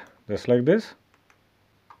tangent just like this.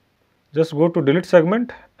 Just go to delete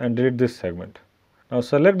segment and delete this segment. Now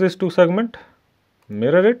select these two segments,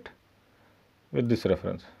 mirror it with this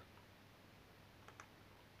reference.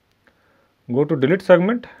 Go to delete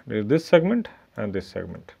segment, delete this segment and this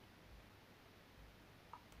segment.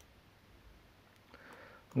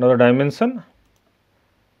 Now the dimension,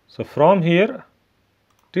 so from here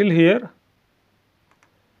till here,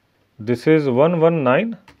 this is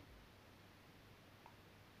 119.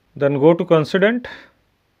 Then go to coincident,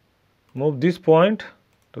 move this point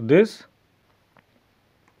to this.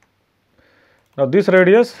 Now this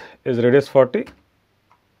radius is radius 40.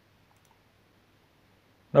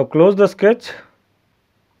 Now close the sketch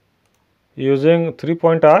using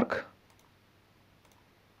 3-point arc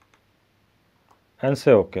and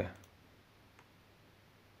say OK.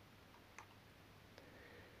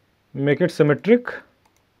 Make it symmetric.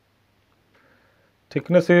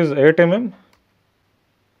 Thickness is 8 mm.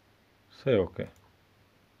 Say OK.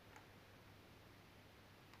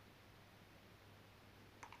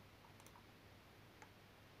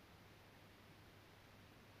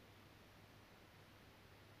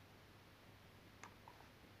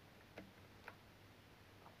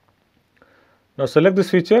 Now select this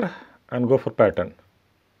feature and go for pattern.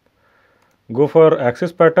 Go for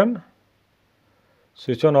axis pattern,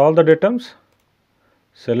 switch on all the datums,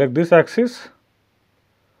 select this axis,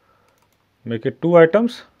 make it 2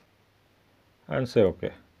 items and say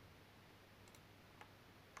OK.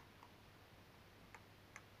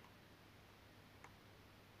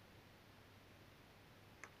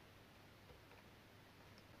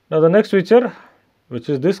 Now the next feature, which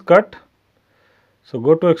is this cut, so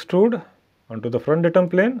go to extrude onto the front datum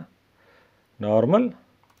plane, normal,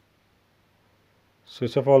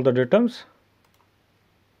 switch off all the datums,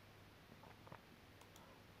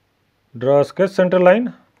 draw a sketch center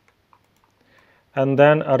line and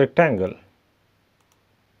then a rectangle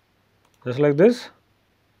just like this.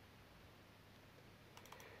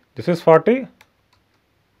 This is 40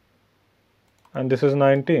 and this is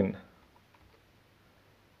 19.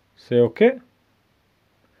 Say OK.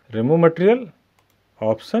 Remove material,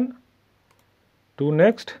 option, 2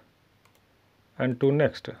 next and 2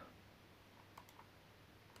 next.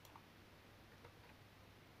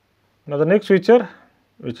 Now the next feature,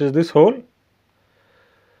 which is this hole.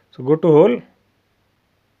 So go to hole,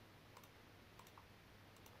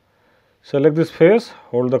 select this face,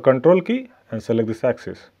 hold the control key and select this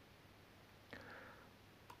axis.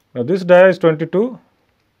 Now this dia is 22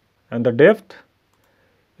 and the depth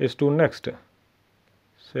is 2 next.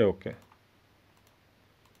 Say OK.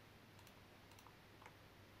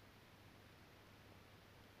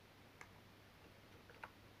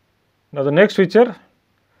 Now the next feature,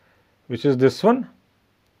 which is this one.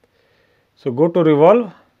 So go to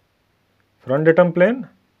revolve front datum plane,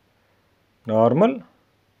 normal,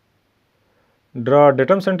 draw a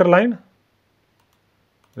datum center line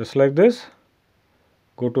just like this,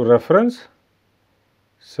 go to reference,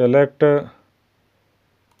 select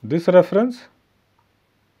this reference,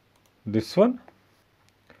 this one,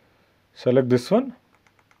 select this one.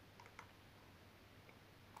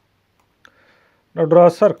 Now draw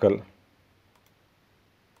a circle.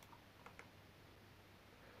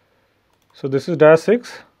 So this is dia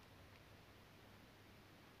 6.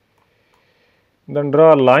 Then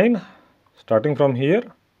draw a line starting from here,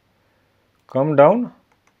 come down,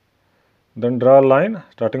 then draw a line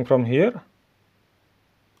starting from here,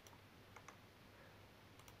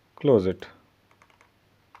 close it.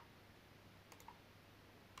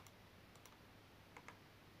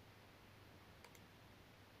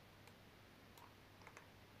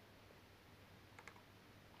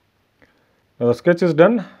 Now the sketch is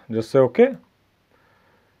done, just say OK,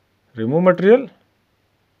 remove material,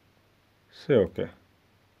 say OK.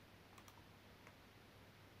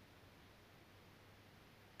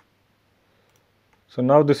 So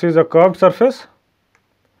now this is a curved surface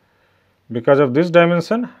because of this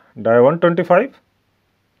dimension, dia 125,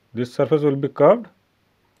 this surface will be curved.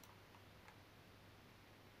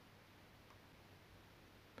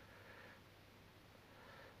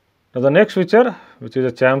 Now the next feature, which is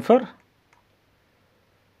a chamfer,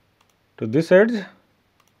 to this edge,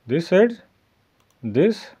 this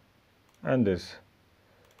and this.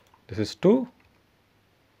 This is 2.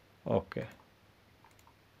 OK.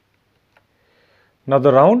 Now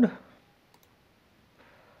the round.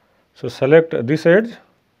 So select this edge,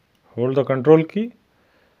 hold the control key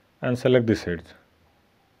and select this edge.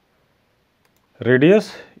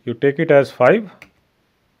 Radius, you take it as 5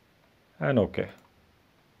 and OK.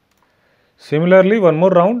 Similarly, one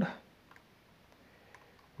more round,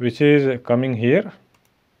 which is coming here,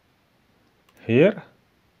 here,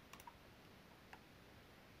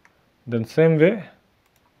 then same way,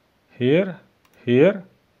 here, here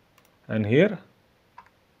and here,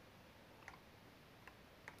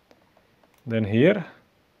 then here,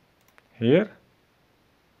 here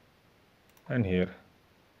and here.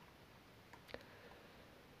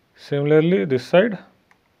 Similarly, this side,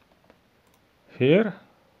 here,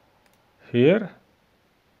 here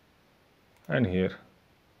and here.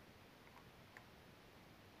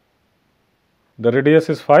 The radius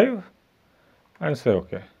is 5 and say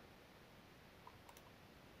OK.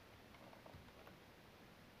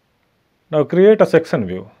 Now create a section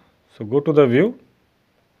view. So go to the view,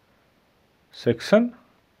 section,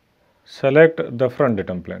 select the front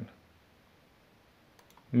datum plane,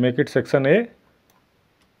 make it section A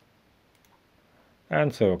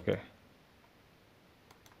and say OK.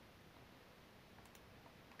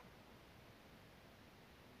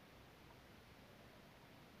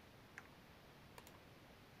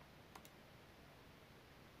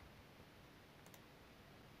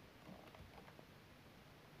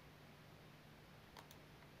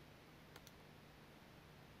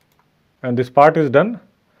 And this part is done.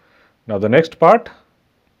 Now the next part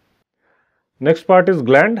is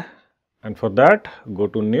gland, and for that go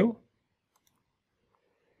to new,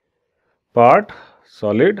 part,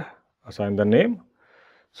 solid, assign the name.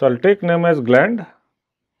 So I'll take name as gland,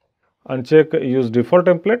 uncheck use default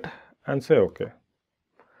template and say OK.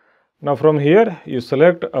 Now from here you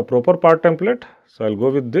select a proper part template. So I'll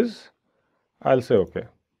go with this, I'll say OK.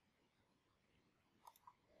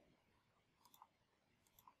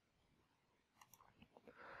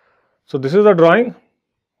 So this is the drawing,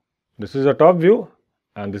 this is the top view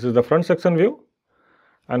and this is the front section view.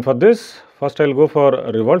 And for this, first I will go for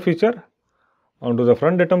a revolve feature onto the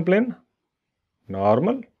front datum plane,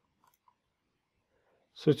 normal,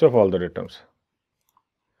 switch off all the datums.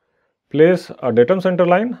 Place a datum center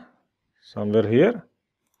line somewhere here,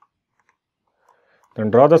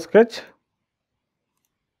 then draw the sketch,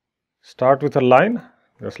 start with a line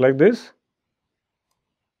just like this.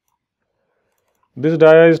 This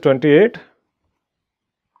dia is 28,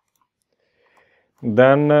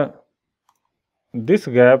 then this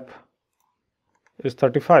gap is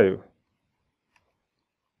 35.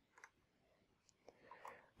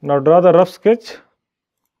 Now draw the rough sketch,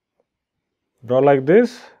 draw like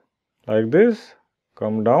this,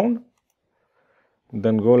 come down,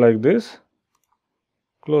 then go like this,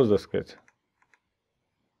 close the sketch.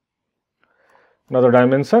 Now the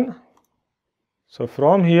dimension, so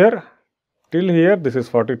from here till here this is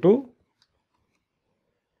 42,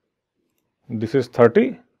 this is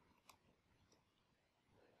 30,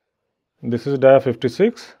 this is dia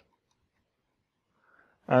 56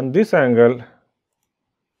 and this angle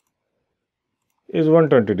is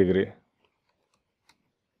 120 degree.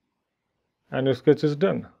 and your sketch is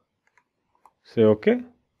done. Say OK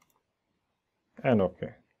and OK.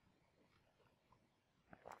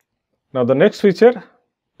 Now the next feature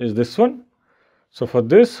is this one. So for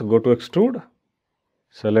this, go to extrude,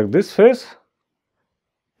 select this face,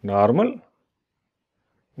 normal,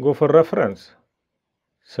 go for reference,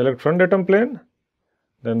 select front datum plane,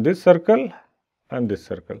 then this circle and this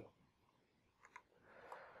circle.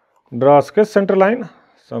 Draw a sketch center line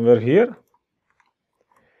somewhere here.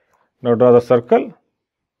 Now draw the circle.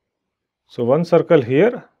 So one circle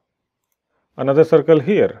here, another circle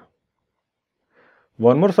here,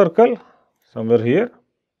 one more circle somewhere here.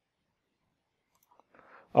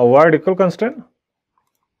 Avoid equal constraint.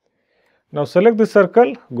 Now select this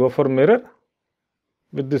circle, go for mirror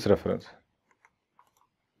with this reference.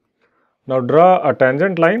 Now draw a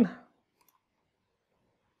tangent line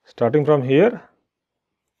starting from here,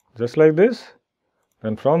 just like this,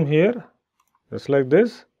 then from here, just like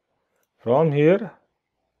this, from here,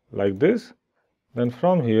 like this, then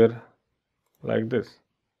from here, like this.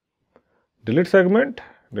 Delete segment,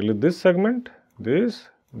 delete this segment, this,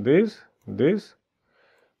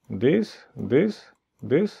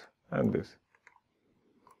 and this.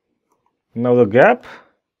 Now the gap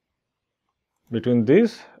between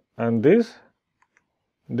this and this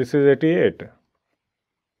is 88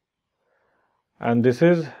 and this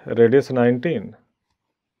is radius 19.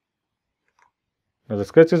 Now the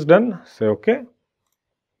sketch is done, say OK.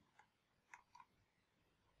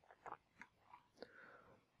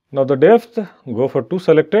 Now the depth, go for 2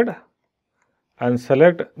 selected and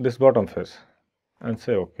select this bottom face and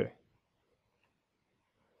say OK.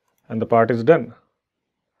 And the part is done.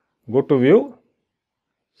 Go to view,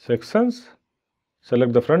 sections,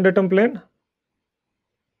 select the front datum plane,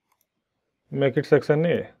 make it section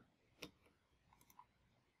A.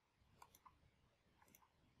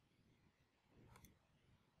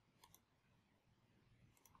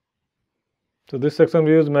 So this section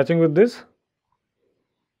view is matching with this.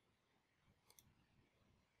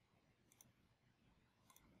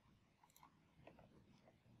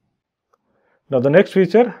 Now the next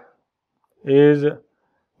feature is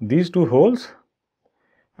these 2 holes,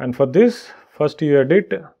 and for this first you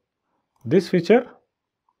edit this feature,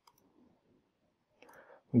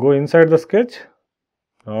 go inside the sketch,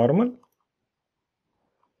 normal,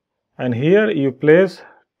 and here you place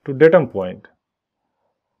 2 datum point,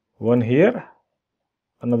 one here,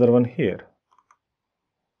 another one here.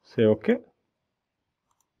 Say OK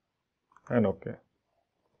and OK.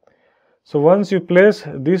 So once you place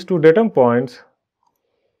these 2 datum points,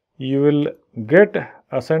 you will get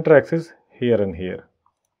a center axis here and here.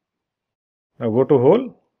 Now go to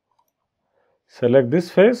hole, select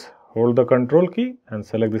this face, hold the control key and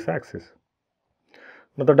select this axis.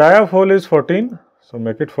 Now the dia of hole is 14, so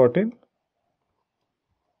make it 14.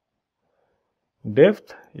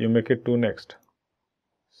 Depth, you make it 2 next.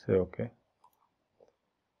 Say OK.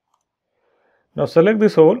 Now select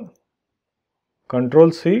this hole,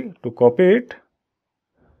 Control C to copy it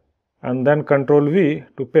and then Control V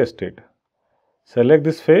to paste it. Select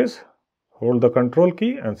this face, hold the control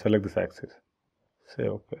key and select this axis. Say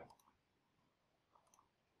OK.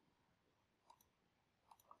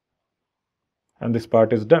 And this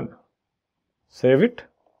part is done. Save it.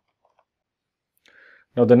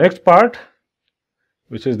 Now the next part,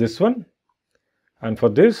 which is this one, and for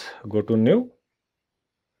this go to new,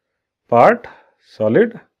 part,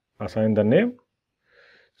 solid, assign the name.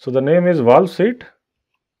 So the name is valve seat,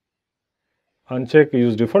 uncheck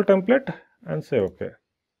use default template and say OK.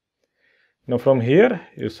 Now from here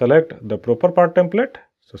you select the proper part template,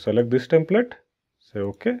 so select this template, say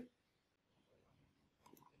OK.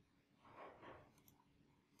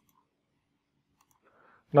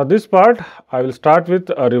 Now this part I will start with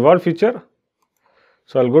a revolve feature.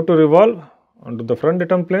 So I will go to revolve onto the front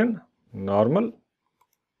datum plane, normal,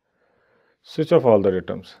 switch off all the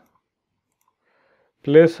datums,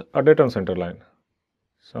 place a datum center line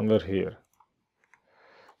somewhere here.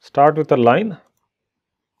 Start with a line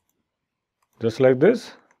just like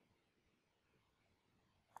this.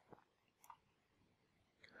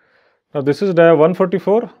 Now this is dia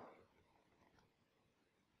 144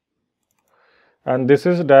 and this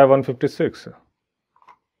is dia 156.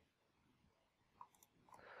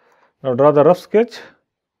 Now draw the rough sketch.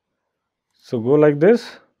 So go like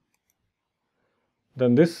this,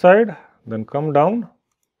 then this side, then come down,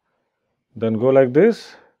 then go like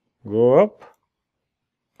this, go up,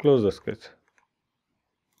 close the sketch.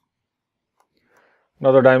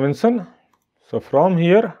 Now the dimension, so from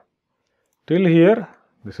here till here,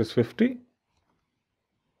 this is 50,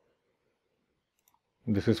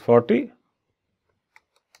 this is 40,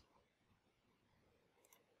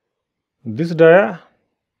 This dia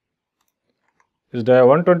is dia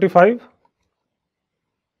 125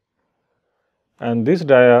 and this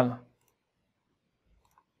dia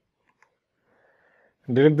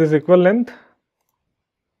direct this equal length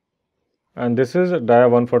and this is dia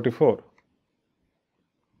 144.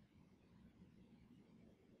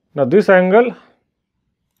 Now this angle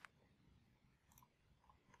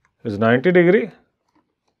is 90 degree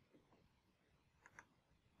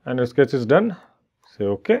and your sketch is done. Say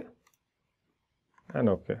OK and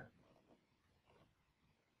OK,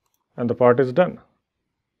 and the part is done.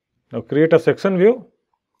 Now create a section view.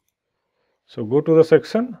 So go to the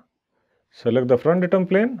section, select the front datum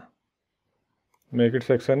plane, make it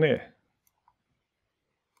section A.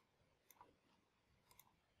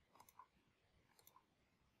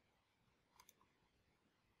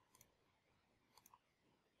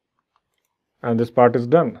 And this part is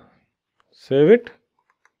done. Save it.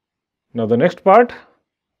 Now the next part,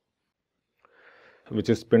 which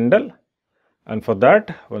is spindle, and for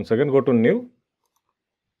that once again go to new,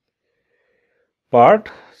 part,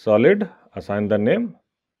 solid, assign the name.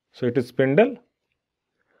 So it is spindle.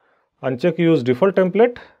 Uncheck use default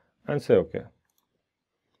template and say OK.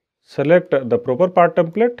 Select the proper part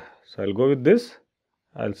template. So I'll go with this.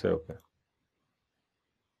 I'll say OK.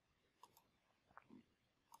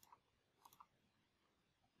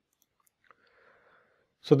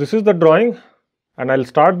 So this is the drawing, and I'll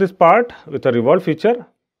start this part with a revolve feature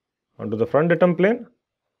onto the front datum plane,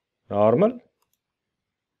 normal,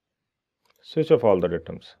 switch off all the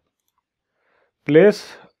datums.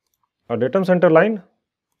 Place a datum center line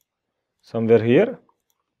somewhere here.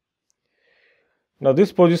 Now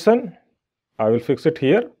this position I will fix it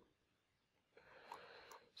here.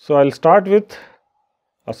 So I'll start with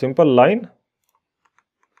a simple line.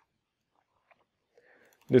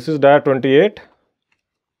 This is dia 28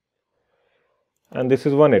 and this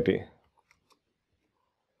is 180.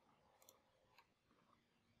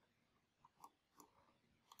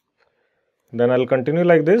 Then I'll continue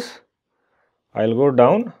like this. I'll go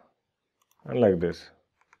down and like this.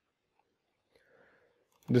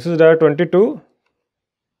 This is dia 22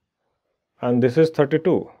 and this is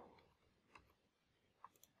 32.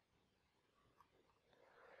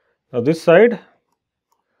 Now this side,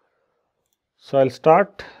 so I'll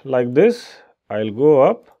start like this, I'll go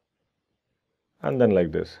up and then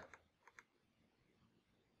like this.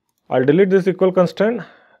 I'll delete this equal constraint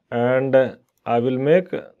and I will make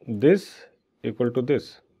this equal to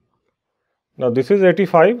this. Now this is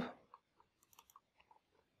 85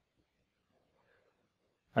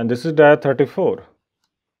 and this is dia 34.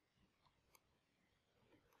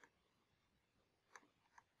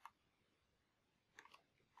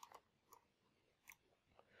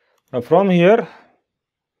 Now from here,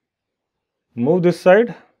 move this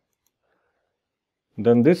side,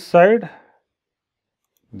 then this side,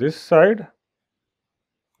 this side,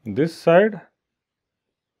 this side,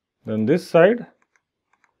 then this side,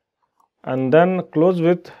 and then close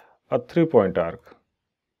with a 3-point arc.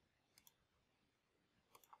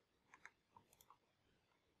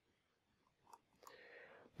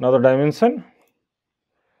 Now the dimension.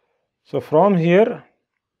 So from here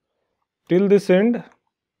till this end,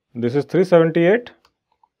 this is 378.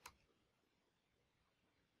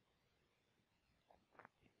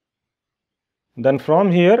 Then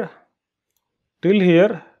from here till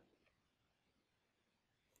here,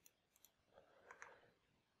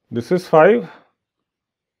 this is 5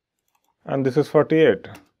 and this is 48.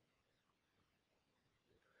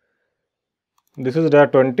 This is dia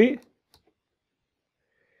 20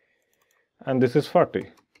 and this is 40.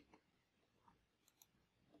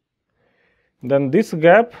 Then this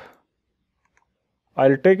gap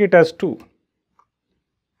I'll take it as 2.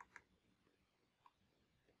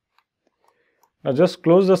 Now just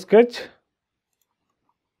close the sketch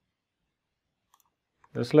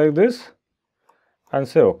just like this and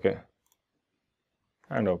say OK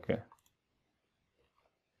and OK.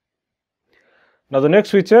 Now the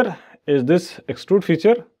next feature is this extrude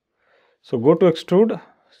feature. So go to extrude,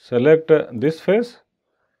 select this face,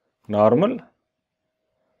 normal,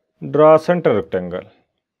 draw a center rectangle.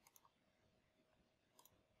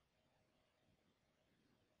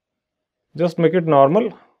 Just make it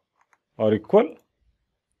normal or equal.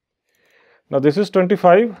 Now this is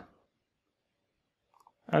 25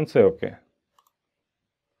 and say OK.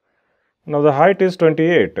 Now the height is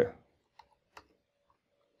 28.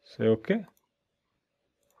 Say OK.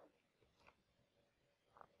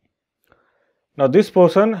 Now this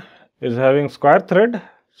portion is having square thread.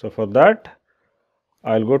 So for that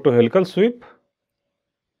I'll go to helical sweep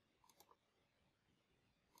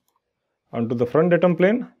onto the front datum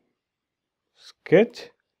plane,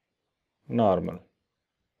 sketch, normal.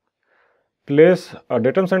 Place a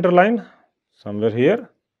datum center line somewhere here,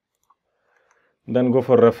 then go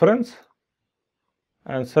for reference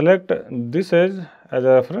and select this edge as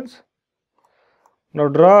a reference. Now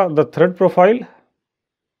draw the thread profile.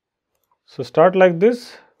 So start like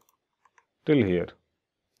this till here.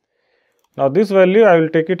 Now this value I will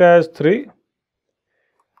take it as 3,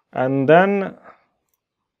 and then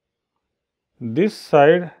this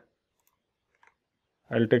side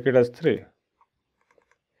I will take it as 3.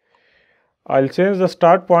 I will change the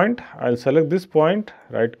start point. I will select this point,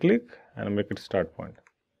 right click and make it start point.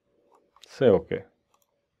 Say OK.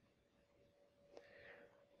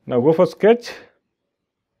 Now go for sketch.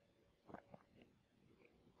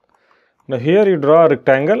 Now here you draw a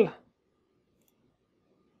rectangle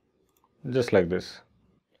just like this.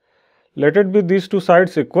 Let it be these two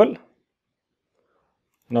sides equal.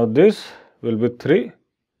 Now this will be 3.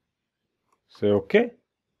 Say OK.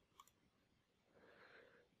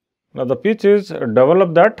 Now the pitch is double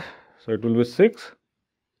of that, so it will be 6.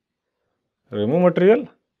 Remove material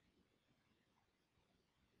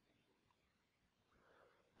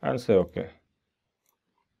and say OK.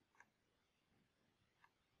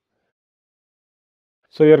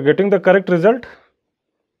 So you are getting the correct result.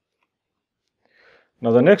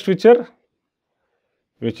 Now the next feature,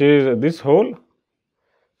 which is this hole.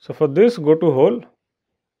 So for this, go to hole,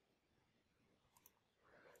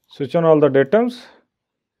 switch on all the datums,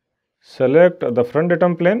 select the front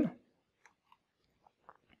datum plane,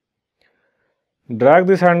 drag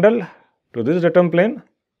this handle to this datum plane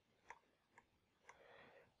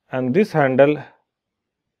and this handle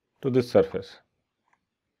to this surface.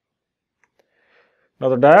 Now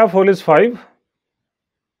the dia of hole is 5.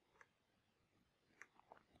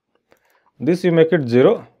 This you make it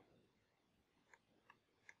 0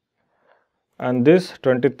 and this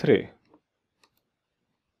 23.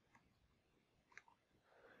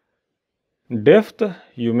 Depth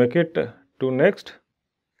you make it 2 next.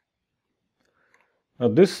 Now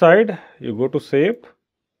this side you go to shape,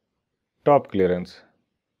 top clearance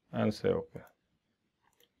and say OK.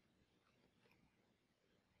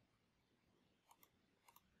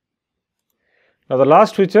 Now the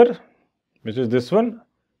last feature, which is this one,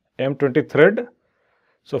 M20 thread.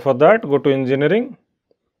 So for that, go to engineering,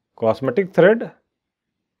 cosmetic thread,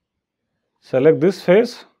 select this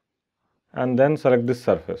face and then select this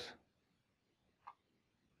surface.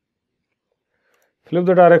 Flip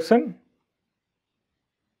the direction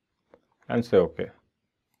and say OK.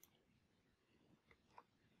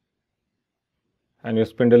 And your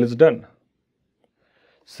spindle is done.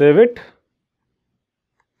 Save it.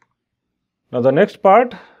 Now the next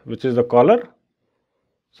part, which is the collar.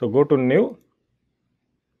 So go to new,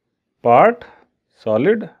 part,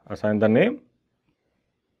 solid, assign the name.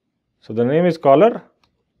 So the name is collar.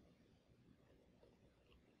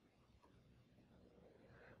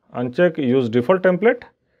 Uncheck use default template,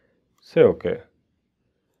 say OK.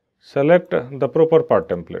 Select the proper part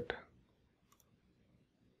template.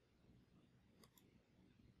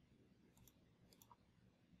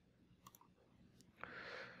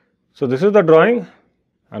 So this is the drawing,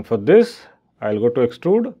 and for this I will go to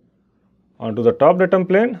extrude onto the top datum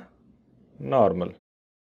plane, normal.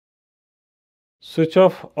 Switch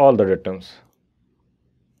off all the datums.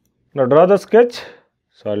 Now draw the sketch.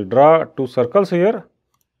 So I will draw 2 circles here.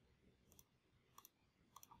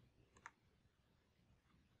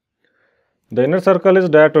 The inner circle is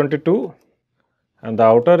dia 22 and the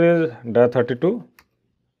outer is dia 32.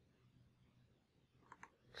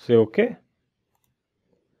 Say OK.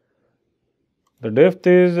 The depth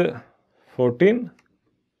is 14.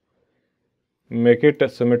 Make it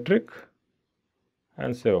symmetric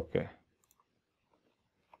and say OK.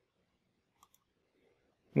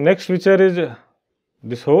 Next feature is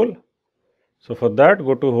this hole. So for that,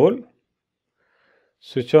 go to hole,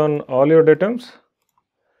 switch on all your datums,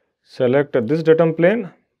 select this datum plane,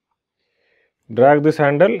 drag this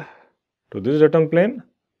handle to this datum plane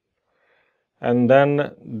and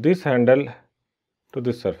then this handle to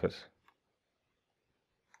this surface.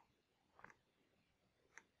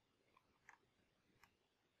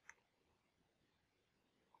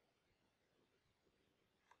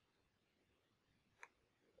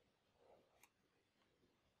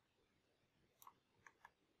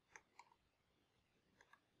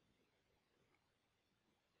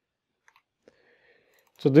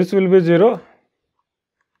 So this will be 0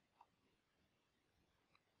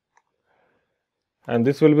 and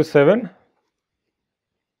this will be 7,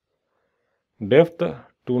 depth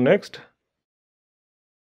 2 next,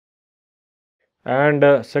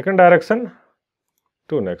 and second direction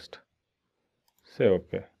 2 next. Say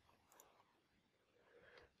OK.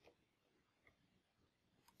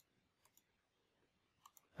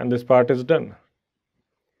 and this part is done.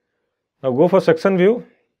 Now go for section view,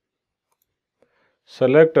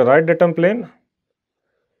 select right datum plane,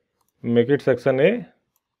 make it section A,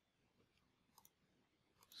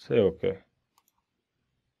 say OK.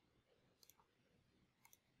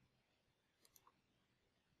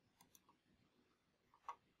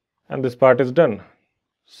 And this part is done.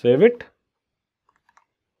 Save it.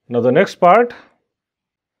 Now the next part,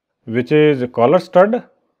 which is collar stud,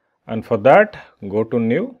 and for that go to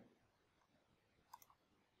new,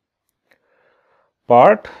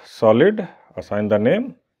 part, solid, assign the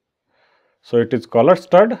name. So it is collar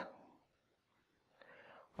stud.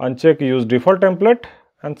 Uncheck use default template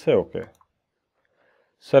and say OK.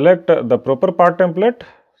 Select the proper part template.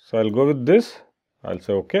 So I'll go with this. I'll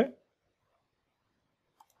say OK.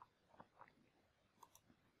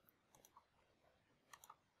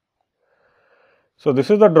 So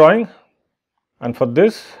this is the drawing, and for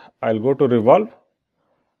this I'll go to revolve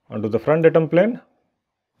onto the front datum plane,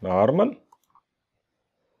 normal,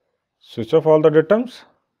 switch off all the datums,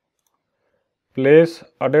 place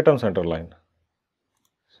a datum center line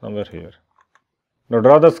somewhere here. Now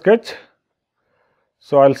draw the sketch.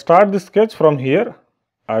 So I'll start the sketch from here.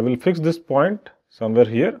 I will fix this point somewhere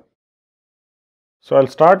here. So I'll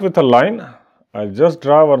start with a line. I'll just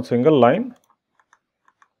draw one single line.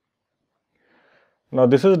 Now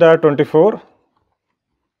this is dia 24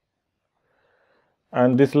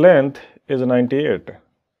 and this length is 98.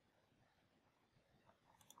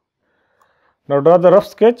 Now draw the rough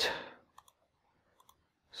sketch.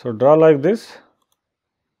 So draw like this.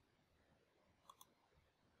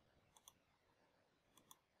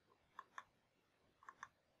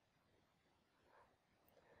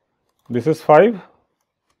 This is 5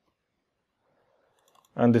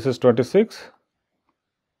 and this is 26.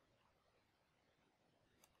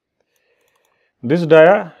 This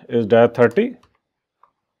dia is dia 30.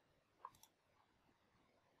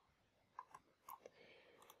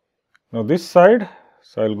 Now this side,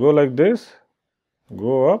 so I'll go like this,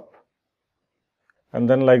 go up and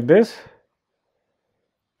then like this,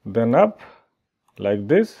 then up like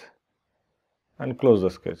this and close the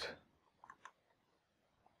sketch.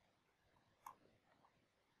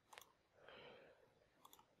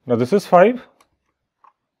 Now this is 5.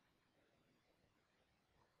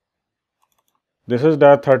 This is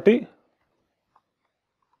dia 30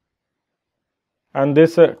 and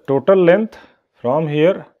this total length from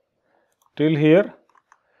here till here,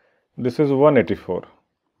 this is 184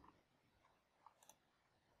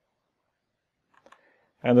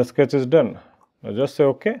 and the sketch is done. Now just say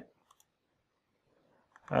OK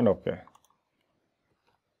and OK.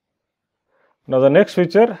 Now the next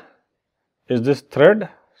feature is this thread.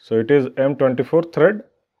 So it is M24 thread.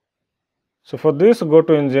 So for this, go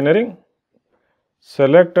to engineering,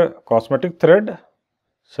 select cosmetic thread,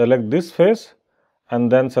 select this face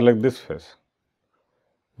and then select this face.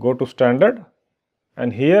 Go to standard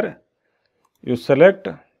and here you select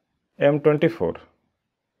M24.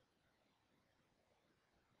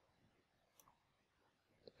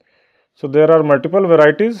 So there are multiple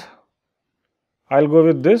varieties. I'll go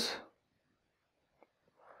with this.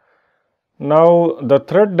 Now the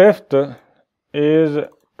thread depth is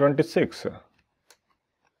 26.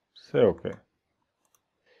 Say OK.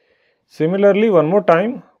 Similarly, one more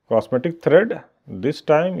time, cosmetic thread. This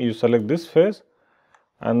time you select this face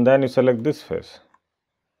and then you select this face.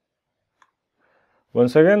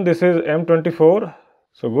 Once again, this is M24.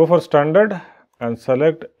 So go for standard and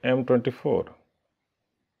select M24.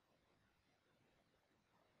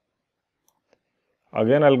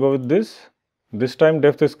 Again, I'll go with this. This time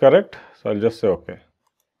depth is correct, so I'll just say OK.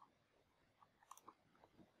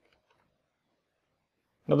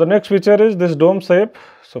 Now the next feature is this dome shape.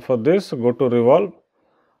 So for this, go to revolve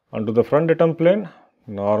onto the front datum plane,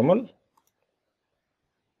 normal.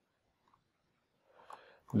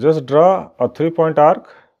 Just draw a 3-point arc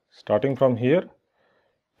starting from here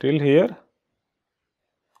till here,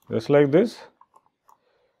 just like this.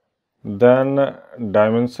 Then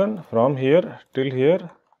dimension from here till here.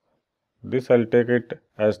 This I'll take it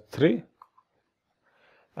as 3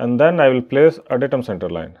 and then I will place a datum center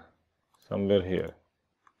line somewhere here.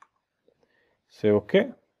 Say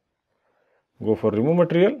OK. Go for remove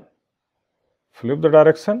material, flip the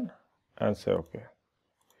direction and say OK.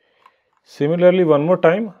 Similarly, one more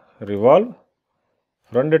time, revolve,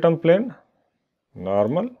 front datum plane,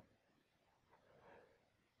 normal,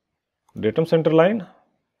 datum center line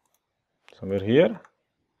somewhere here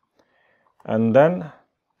and then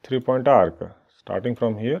 3-point arc starting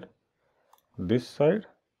from here, this side,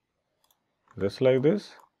 just like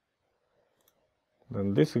this.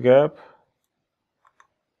 Then this gap,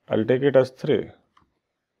 I'll take it as 3.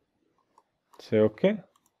 say OK.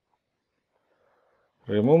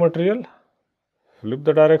 Remove material, flip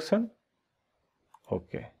the direction,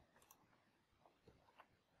 OK.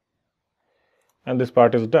 And this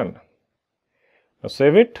part is done. Now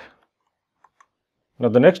save it. Now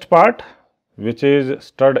the next part, which is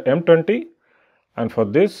stud M20, and for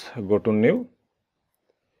this go to new,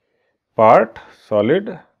 part,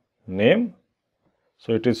 solid, name.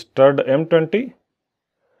 So it is stud M20.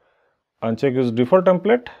 Uncheck use default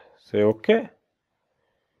template, say OK.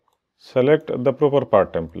 Select the proper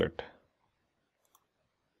part template.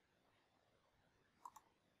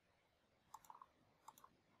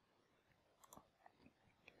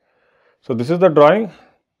 So this is the drawing,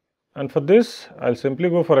 and for this I'll simply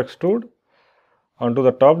go for extrude onto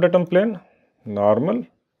the top datum plane, normal.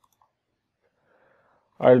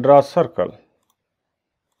 I'll draw a circle.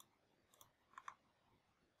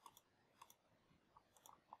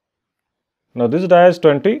 Now this die is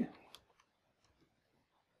 20.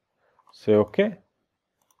 Say OK.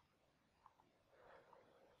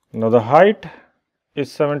 Now the height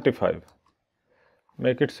is 75.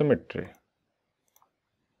 Make it symmetry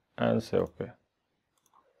and say OK.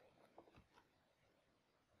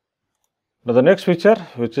 Now the next feature,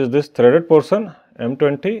 which is this threaded portion,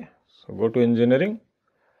 M20. So go to engineering,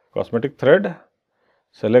 cosmetic thread,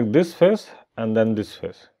 select this face and then this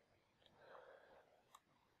face.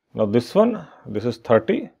 Now this one, this is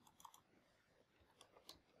 30.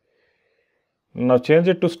 Now change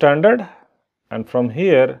it to standard, and from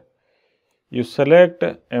here you select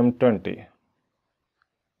M20.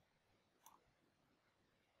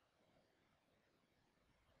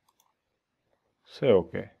 Say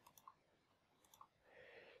OK.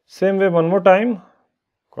 Same way one more time,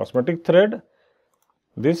 cosmetic thread,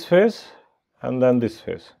 this face and then this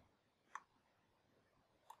face.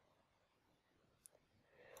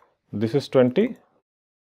 This is 20.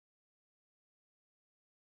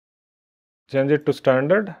 Change it to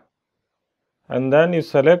standard and then you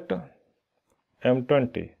select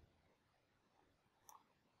M20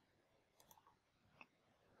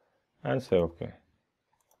 and say OK.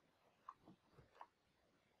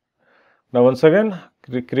 Now once again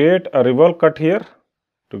create a revolve cut here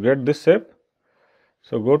to get this shape.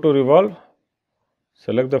 So go to revolve,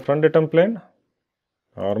 select the front datum plane,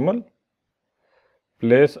 normal,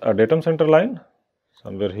 place a datum center line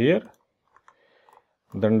somewhere here,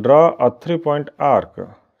 then draw a 3-point arc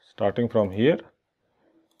starting from here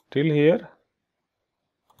till here,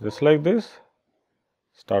 just like this,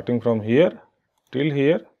 starting from here till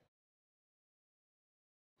here,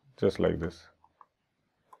 just like this.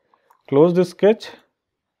 Close this sketch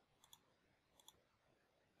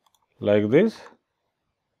like this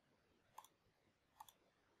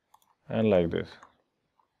and like this.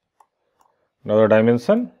 Now the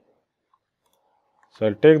dimension, so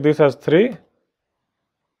I'll take this as 3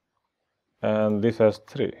 and this as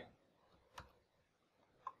 3.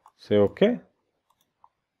 Say OK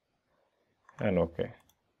and OK.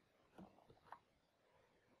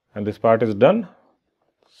 And this part is done.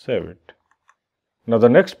 Save it. Now the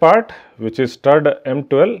next part, which is stud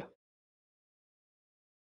M12.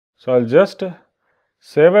 So I'll just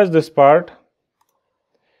save as this part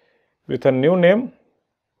with a new name.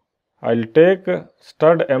 I'll take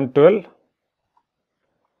stud M12.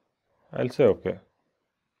 I'll say OK.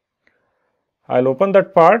 I'll open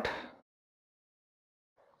that part,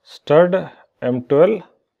 stud M12,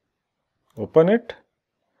 open it,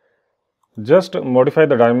 just modify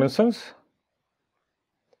the dimensions.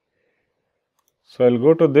 So I'll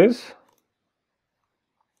go to this,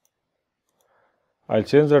 I'll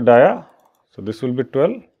change the dia, so this will be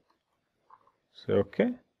 12, say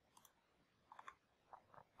OK.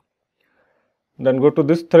 Then go to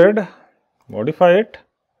this thread, modify it,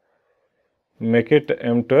 make it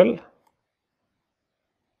M12.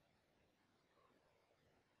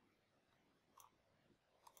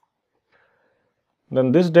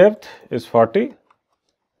 Then this depth is 40,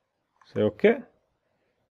 say OK.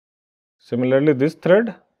 Similarly, this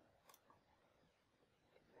thread,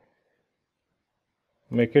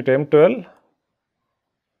 make it M12,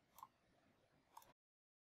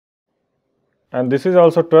 and this is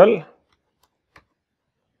also 12,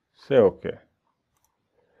 say OK.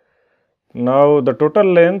 Now the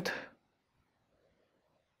total length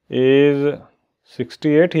is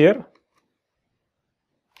 68 here,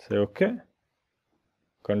 say OK.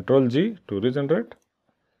 Control G to regenerate,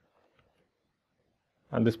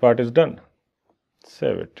 and this part is done.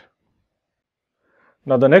 Save it.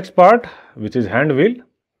 Now the next part, which is hand wheel,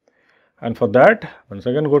 and for that once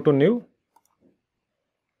again go to new,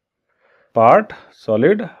 part,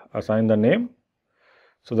 solid, assign the name.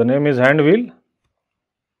 So the name is hand wheel.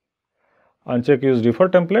 uncheck use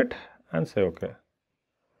default template and say OK.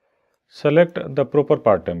 Select the proper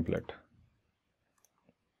part template.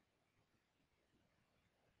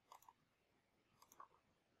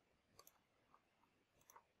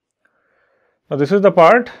 Now this is the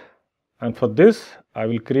part, and for this I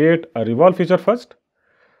will create a revolve feature first.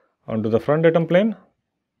 Onto the front datum plane,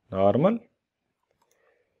 normal,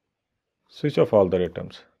 switch off all the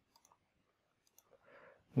datums.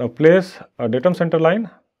 Now place a datum center line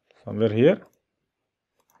somewhere here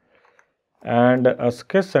and a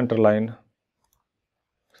sketch center line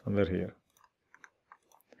somewhere here.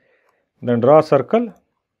 Then draw a circle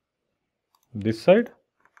this side.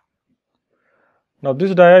 Now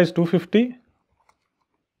this dia is 250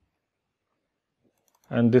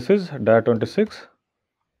 and this is dia 26.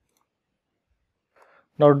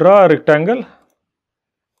 Now draw a rectangle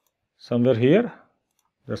somewhere here,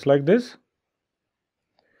 just like this.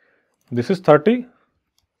 This is 30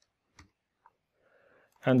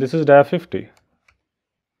 and this is dia 50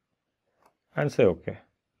 and say OK.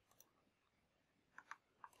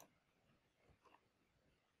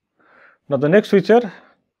 Now the next feature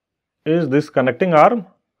is this connecting arm,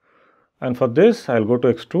 and for this I will go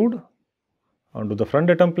to extrude onto the front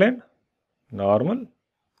datum plane, normal.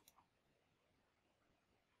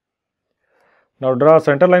 Now draw a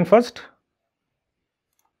center line first,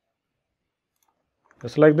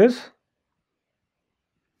 just like this.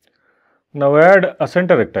 Now add a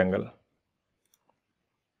center rectangle.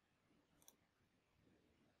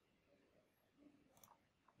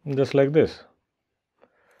 Just like this.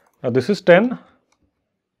 Now this is 10,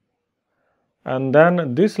 and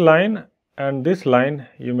then this line and this line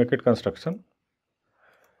you make it construction.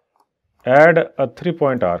 Add a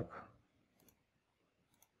 3-point arc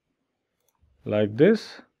like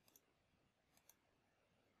this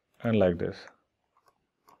and like this.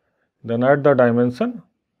 Then add the dimension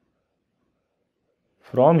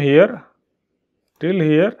from here till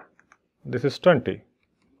here. This is 20.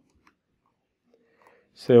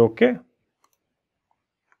 Say OK.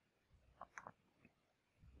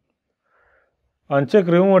 Uncheck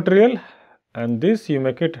remove material, and this you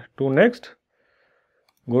make it 2 next.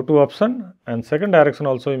 Go to option and second direction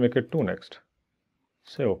also you make it 2 next.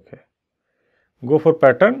 Say OK. Go for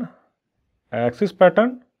pattern, axis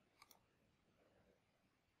pattern.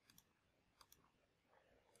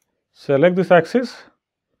 Select this axis,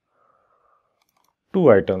 2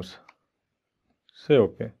 items. Say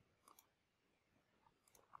OK.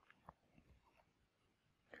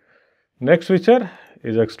 Next feature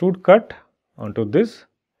is extrude cut onto this.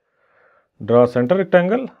 Draw center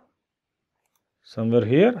rectangle somewhere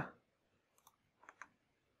here.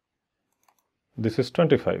 This is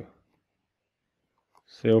 25.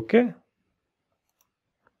 Say OK.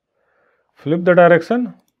 Flip the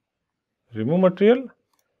direction, remove material,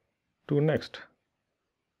 2 next.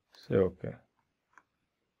 Say OK.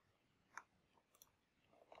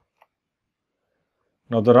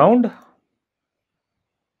 Now the round,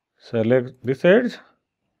 select this edge,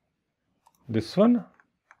 this one,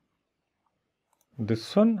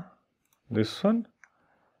 this one, this one,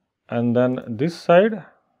 and then this side,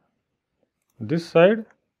 this side,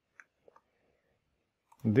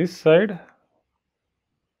 this side,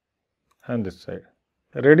 and this side.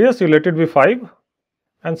 Radius you let it be 5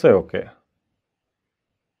 and say OK.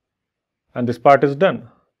 And this part is done.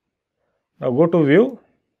 Now go to view,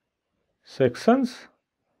 sections,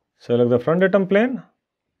 select the front datum plane,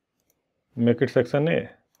 make it section A.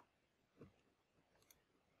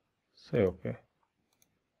 Say OK.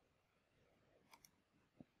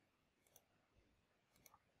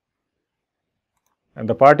 And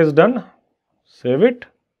the part is done. Save it.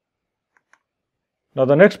 Now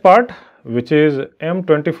the next part, which is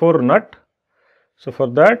M24 nut. So for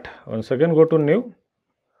that, once again go to new,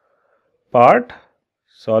 part,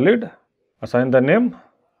 solid, assign the name.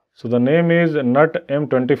 So the name is nut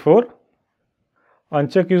M24.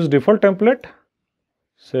 Uncheck use default template.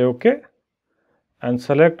 Say OK. And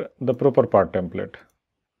select the proper part template.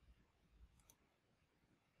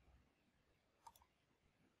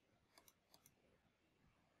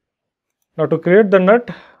 Now to create the nut,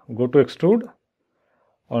 go to extrude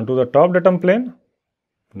onto the top datum plane,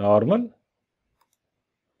 normal,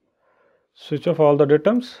 switch off all the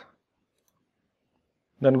datums,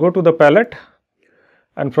 then go to the palette,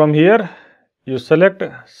 and from here you select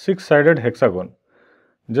 6-sided hexagon.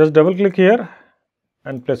 Just double click here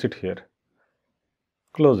and place it here.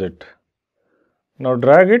 Close it. Now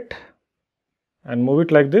drag it and move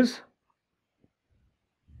it like this.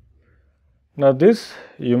 Now this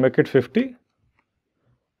you make it 50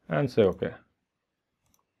 and say OK.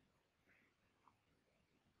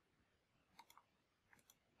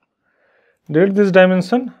 delete this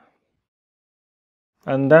dimension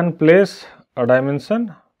and then place a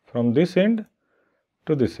dimension from this end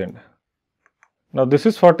to this end. Now this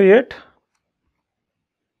is 48,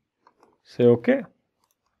 say OK.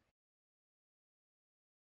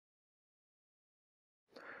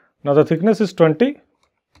 Now the thickness is 20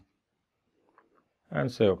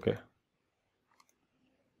 and say OK.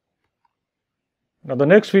 Now the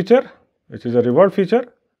next feature, which is a reward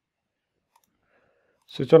feature,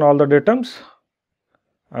 switch on all the datums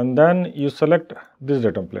and then you select this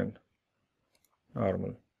datum plane,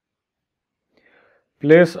 normal.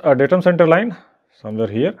 Place a datum center line somewhere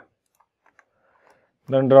here,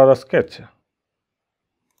 then draw the sketch.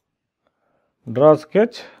 Draw a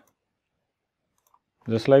sketch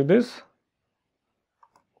just like this.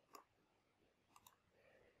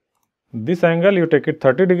 This angle you take it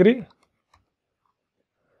 30 degree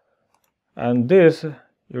and this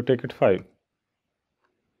you take it 5.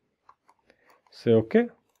 Say OK.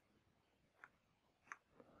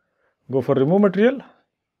 Go for remove material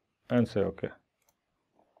and say OK.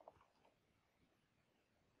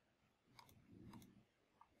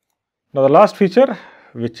 Now the last feature,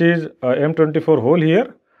 which is a M24 hole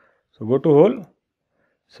here. So go to hole,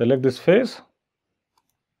 select this face,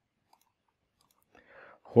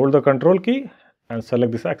 hold the control key and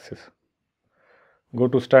select this axis. Go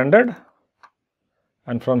to standard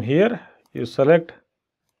and from here you select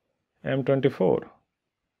M24.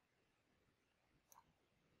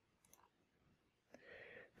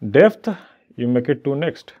 Depth you make it 2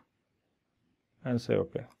 next and say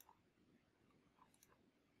OK.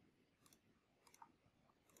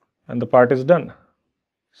 And the part is done.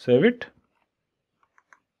 Save it.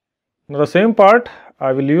 Now the same part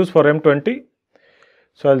I will use for M20.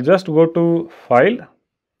 So I'll just go to File,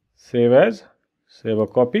 Save As, save a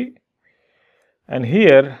copy, and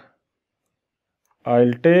here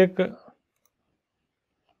I'll take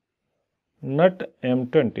nut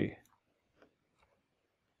M20.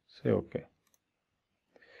 Say OK.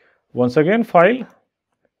 Once again File,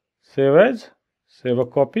 Save As, save a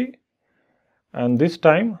copy, and this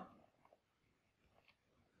time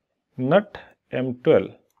nut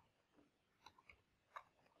M12.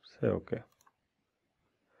 Say OK.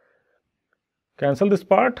 Cancel this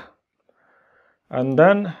part and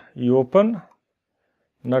then you open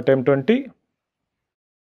nut M20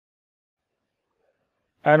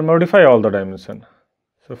 and modify all the dimension.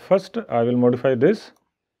 So first I will modify this.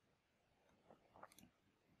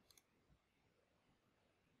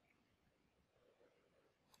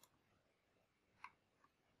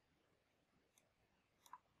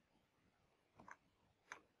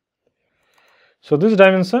 So this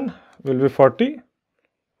dimension will be 40.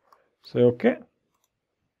 Say OK.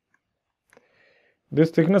 This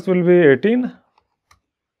thickness will be 18.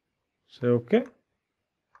 Say OK.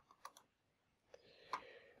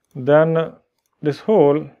 Then this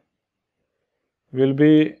hole will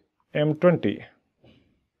be M20.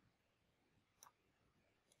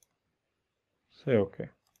 Say OK.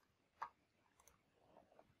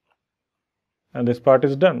 And this part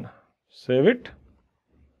is done. Save it.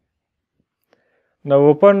 Now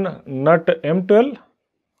open nut M12.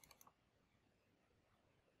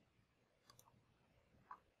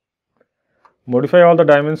 Modify all the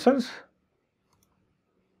dimensions.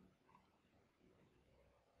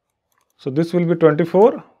 So this will be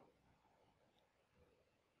 24.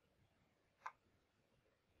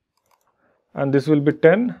 And this will be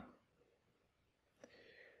 10.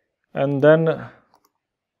 And then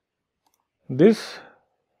this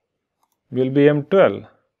will be M12.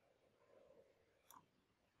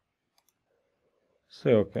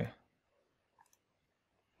 Say OK.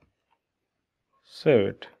 Save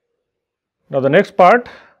it. Now the next part,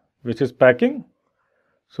 which is packing.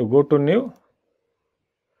 So go to new,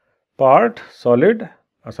 part, solid,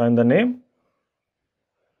 assign the name,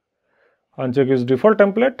 uncheck use default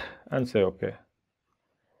template and say OK.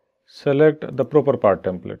 Select the proper part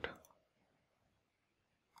template.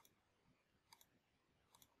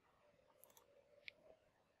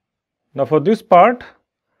 Now for this part,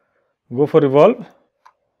 go for revolve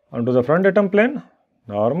onto the front datum plane,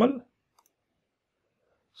 normal,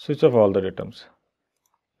 switch off all the datums.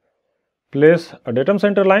 Place a datum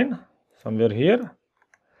center line somewhere here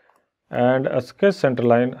and a sketch center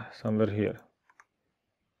line somewhere here.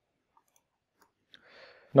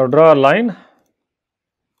 Now draw a line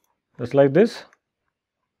just like this.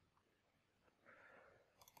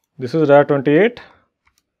 This is dia 28.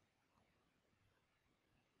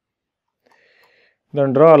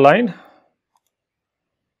 Then draw a line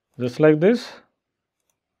just like this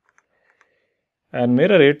and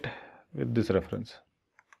mirror it with this reference.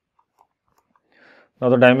 Now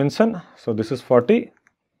the dimension, so this is 40,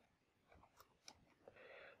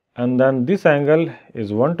 and then this angle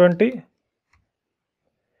is 120,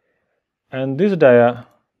 and this dia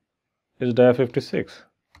is dia 56.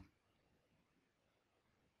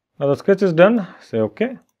 Now the sketch is done, say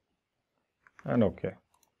OK and OK.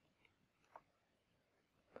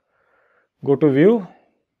 Go to view,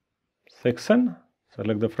 section,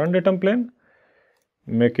 select the front datum plane,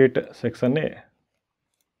 make it section A.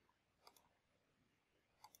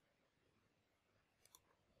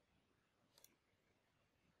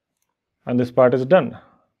 And this part is done.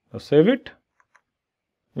 Now save it.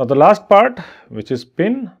 Now the last part, which is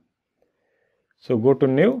pin. So go to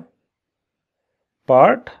new,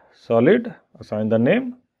 part, solid, assign the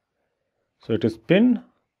name. So it is pin.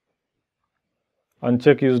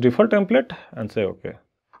 Uncheck use default template and say OK.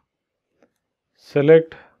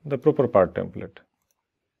 Select the proper part template.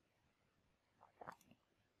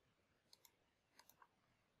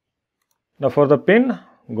 Now for the pin,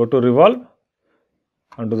 go to revolve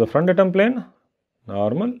onto the front datum plane,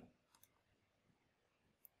 normal.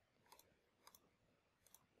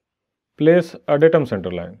 Place a datum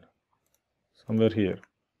center line somewhere here.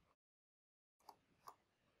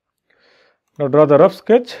 Now draw the rough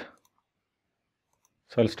sketch.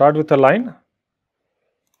 So I'll start with a line.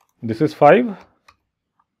 This is 5.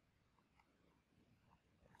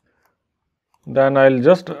 Then I'll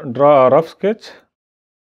just draw a rough sketch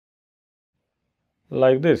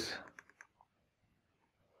like this.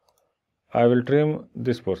 I will trim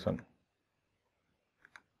this portion.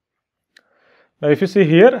 Now if you see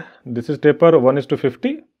here, this is taper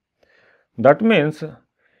 1:50. That means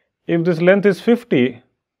if this length is 50,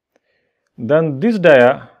 then this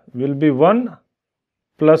dia will be 1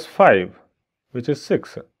 plus 5, which is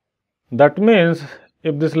 6. That means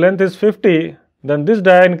if this length is 50, then this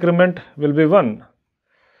dia increment will be 1.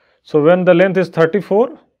 So when the length is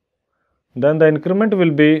 34, then the increment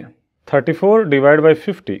will be 34 divided by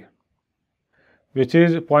 50, which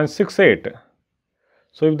is 0.68.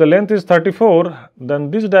 So if the length is 34,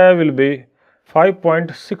 then this dia will be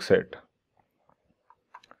 5.68.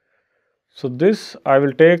 So this I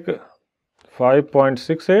will take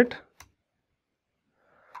 5.68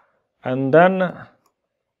 and then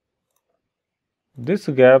this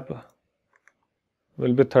gap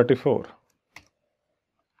will be 34.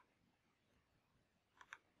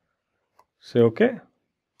 Say OK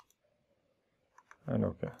and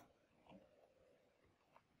OK.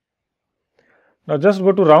 Now just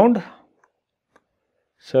go to round,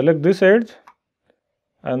 select this edge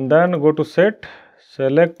and then go to set,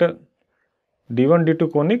 select D1,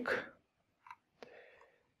 D2 conic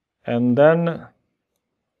and then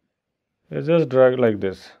just drag like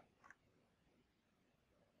this.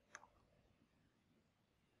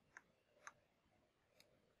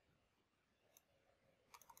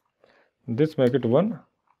 This make it 1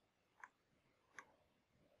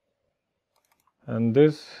 and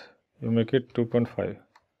this you make it 2.5.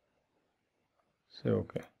 Say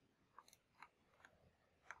OK.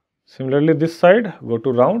 Similarly this side, go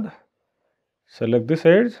to round, select this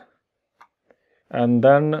edge and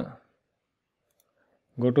then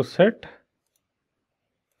go to set,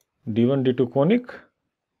 D1, D2 conic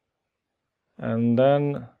and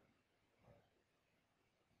then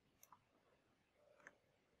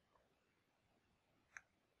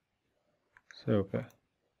say OK.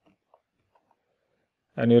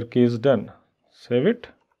 And your key is done. Save it.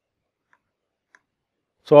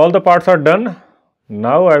 So all the parts are done.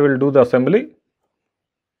 Now I will do the assembly.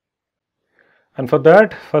 And for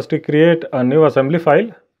that, first we create a new assembly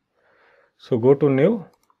file. So go to new,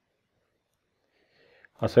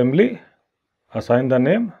 assembly, assign the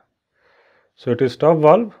name. So it is top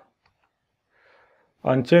valve.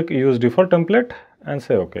 Uncheck use default template and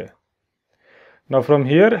say OK. Now from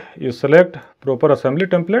here you select proper assembly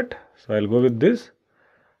template. So I'll go with this.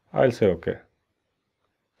 I'll say OK.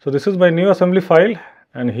 So this is my new assembly file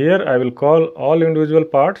and here I will call all individual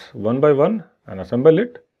parts one by one and assemble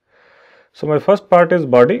it. So my first part is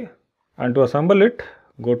body and to assemble it,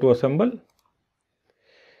 go to assemble,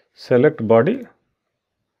 select body,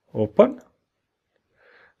 open.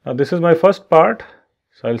 Now this is my first part.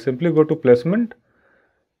 So I'll simply go to placement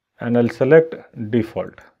and I'll select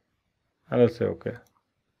default and I'll say OK.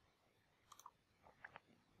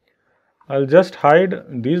 I'll just hide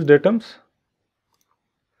these datums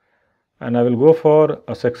and I will go for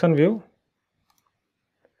a section view.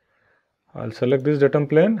 I'll select this datum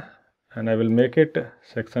plane and I will make it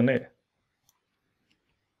section A.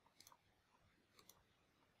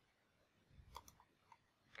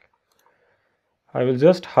 I will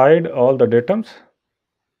just hide all the datums.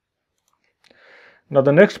 Now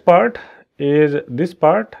the next part is this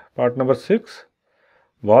part number 6,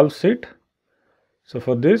 valve seat. So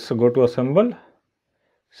for this, go to assemble,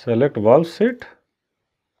 select valve seat.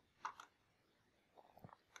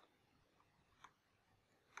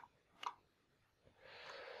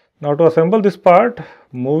 Now to assemble this part,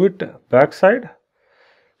 move it back side.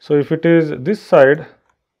 So if it is this side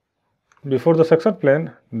before the section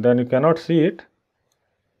plane, then you cannot see it.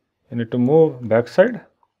 You need to move back side,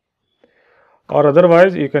 or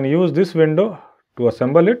otherwise you can use this window to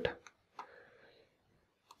assemble it.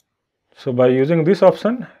 So by using this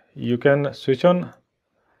option, you can switch on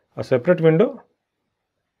a separate window.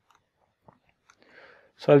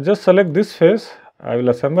 So I'll just select this face. I will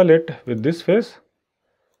assemble it with this face.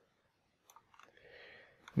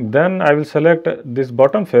 Then I will select this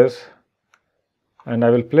bottom face and I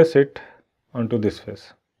will place it onto this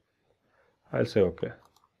face. I'll say OK.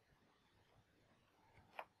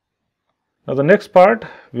 Now the next part,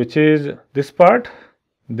 which is this part,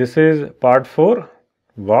 this is part 4,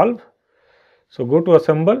 valve. So go to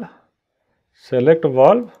assemble, select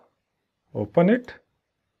valve, open it.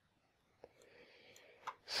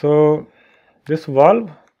 So this valve,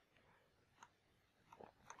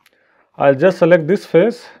 I'll just select this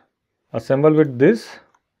face, assemble with this.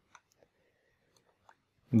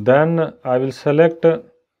 Then I will select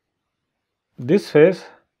this face,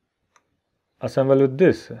 assemble with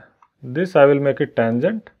this. This I will make it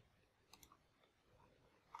tangent.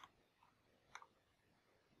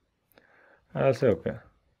 I'll say OK.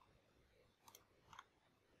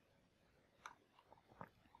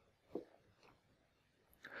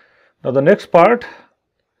 Now the next part,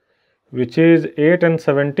 which is 8 and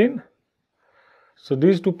 17. So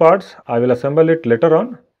these two parts I will assemble it later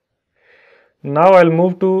on. Now I'll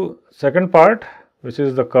move to second part, which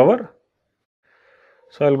is the cover.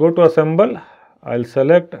 So I'll go to assemble, I'll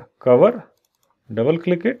select cover, double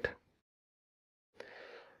click it.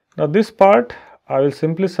 Now this part I will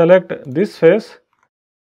simply select this face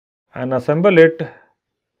and assemble it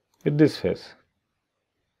with this face.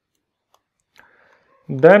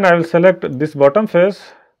 Then I will select this bottom face,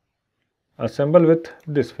 assemble with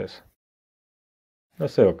this face.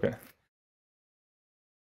 Let's say OK.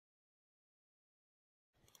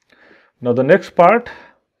 Now the next part,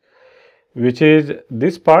 which is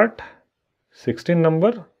this part, 16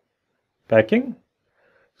 number, packing.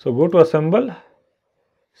 So go to assemble,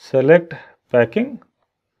 select packing,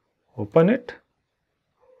 open it.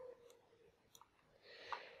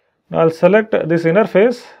 Now I'll select this inner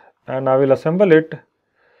face and I will assemble it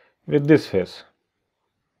with this face.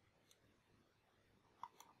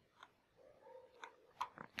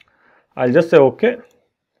 I'll just say OK,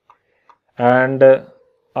 and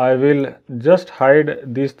I will just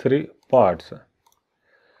hide these 3 parts.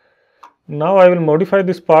 Now I will modify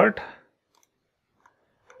this part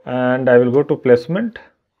and I will go to placement,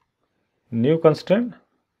 new constraint,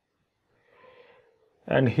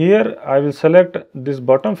 and here I will select this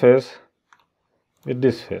bottom face with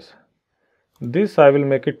this face. This I will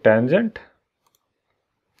make it tangent.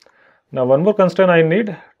 Now one more constraint I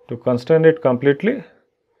need to constrain it completely.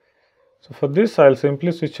 So for this I will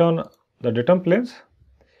simply switch on the datum planes.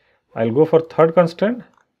 I will go for third constraint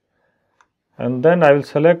and then I will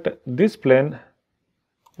select this plane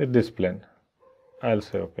with this plane. I will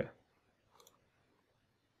say OK.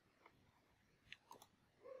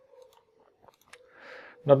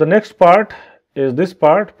 Now the next part is this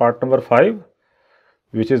part, part number 5,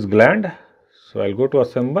 which is gland. So I will go to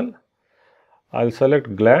assemble, I will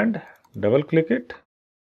select gland, double click it.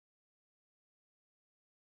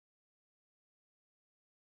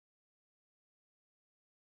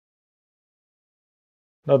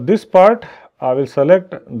 Now this part I will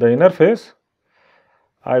select the inner face,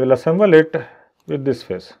 I will assemble it with this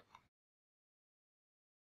face.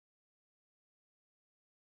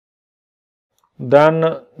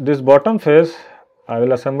 Then this bottom face I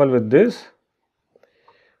will assemble with this.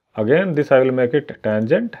 Again this I will make it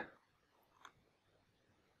tangent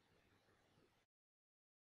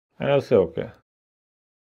and I will say OK.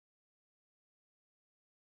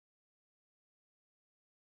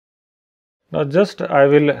 Now just I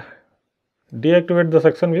will deactivate the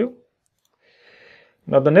section view.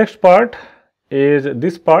 Now the next part is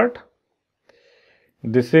this part.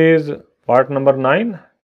 This is part number 9,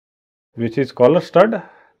 which is collar stud.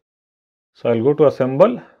 So I will go to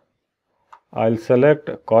assemble, I will select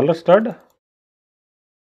collar stud.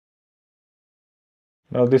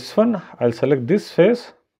 Now this one I will select this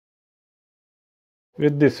face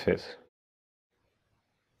with this face.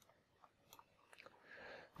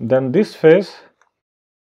 Then this face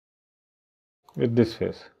with this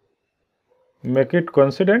face. Make it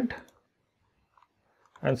coincident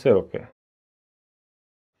and say OK.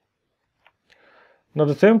 Now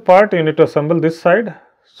the same part you need to assemble this side.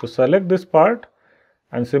 So select this part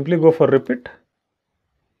and simply go for repeat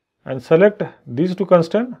and select these two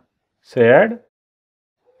constraints, say add,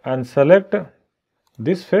 and select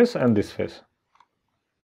this face and this face.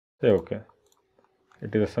 Say OK.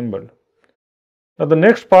 It is assembled. Now the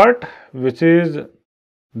next part, which is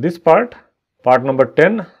this part number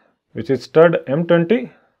 10, which is stud M20.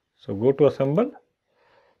 So go to assemble,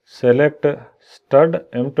 select stud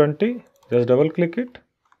M20, just double click it,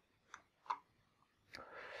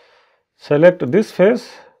 select this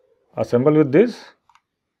face, assemble with this,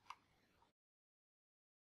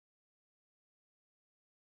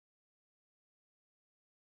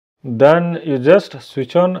 then you just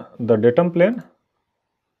switch on the datum plane.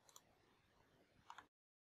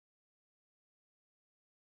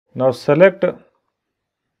 Now select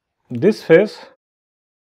this face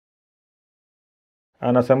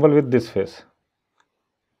and assemble with this face.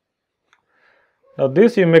 Now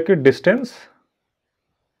this you make it distance,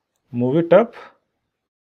 move it up,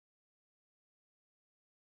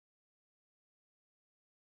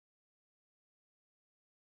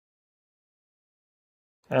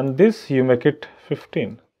 and this you make it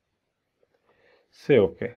 15. Say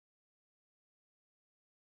OK.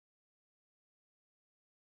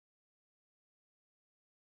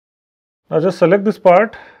 Now just select this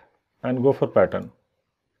part and go for pattern.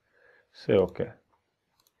 Say OK.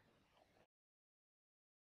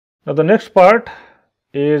 Now the next part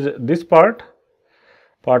is this part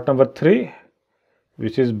number 3,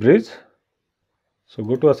 which is bridge. So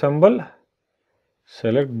go to assemble,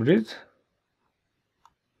 select bridge.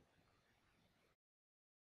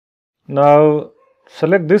 Now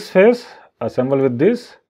select this face, assemble with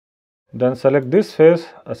this, then select this face,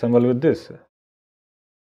 assemble with this,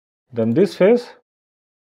 then this face,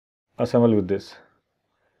 assemble with this.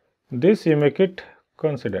 This you make it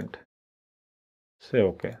coincident. Say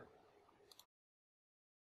OK.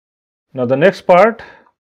 Now the next part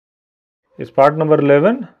is part number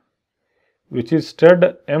 11, which is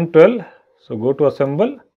stud M12. So go to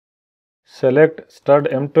assemble, select stud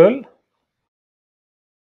M12.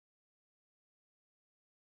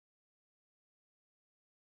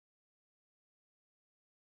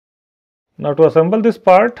 Now to assemble this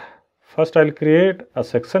part, first I will create a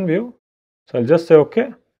section view. So I will just say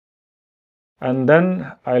OK, and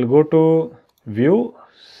then I will go to view,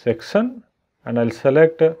 section, and I will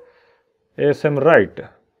select ASM right.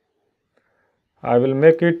 I will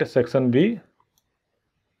make it section B.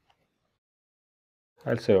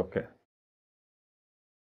 I will say OK.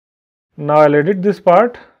 Now I will edit this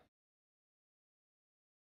part.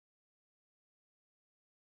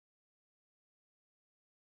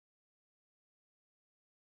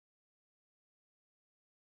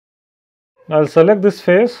 Now I will select this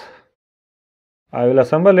face. I will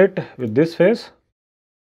assemble it with this face.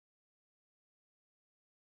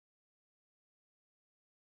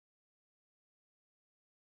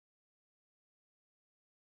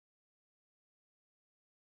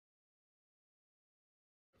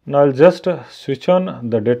 Now I will just switch on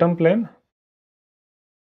the datum plane.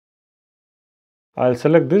 I will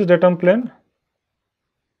select this datum plane,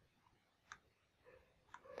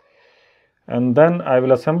 and then I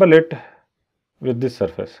will assemble it with this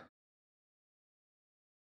surface.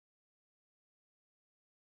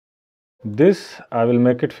 This I will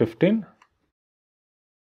make it 15.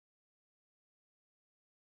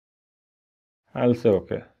 I will say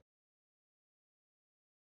OK.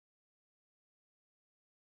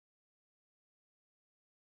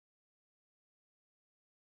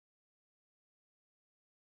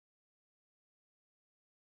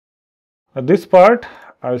 This part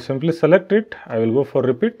I will simply select it. I will go for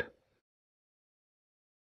repeat.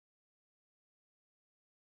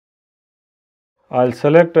 I will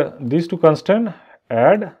select these two constraints,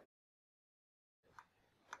 add.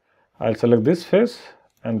 I will select this face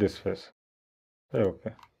and this face. Say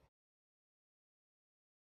OK.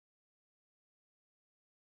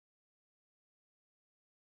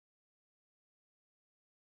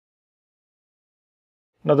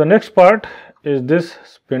 Now the next part is this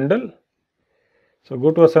spindle. So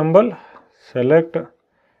go to assemble, select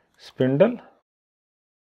spindle.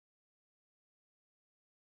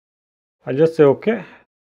 I just say OK,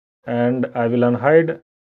 and I will unhide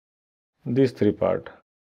these 3 parts.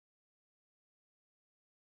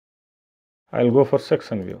 I will go for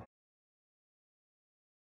section view.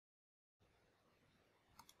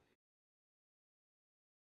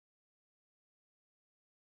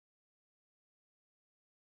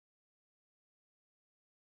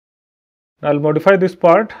 I will modify this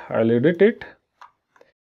part. I will edit it.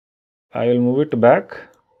 I will move it back.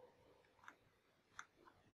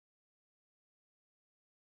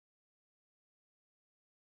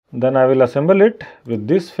 Then I will assemble it with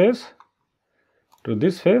this face to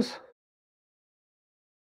this face.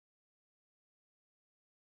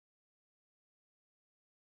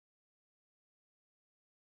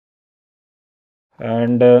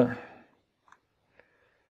 And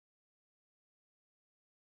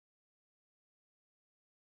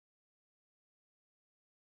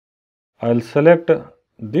I'll select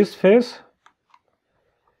this face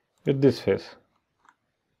with this face.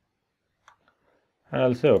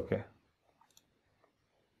 I'll say OK.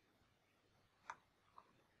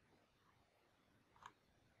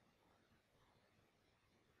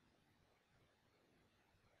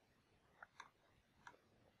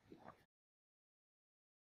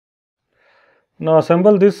 Now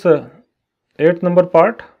assemble this 8th number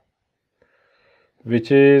part,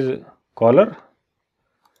 which is collar.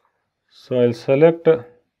 So I'll select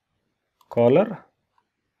collar,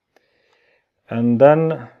 and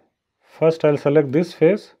then first I'll select this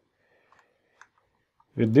face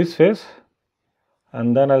with this face,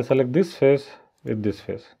 and then I'll select this face with this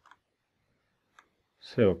face.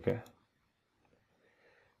 Say OK.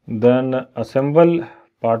 Then assemble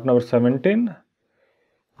part number 17,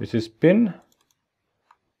 which is pin.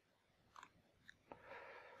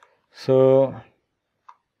 So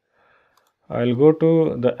I'll go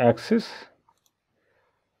to the axis.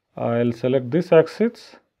 I'll select this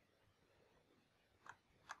axis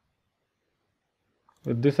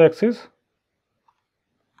with this axis.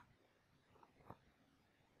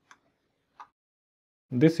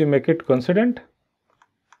 This you make it coincident.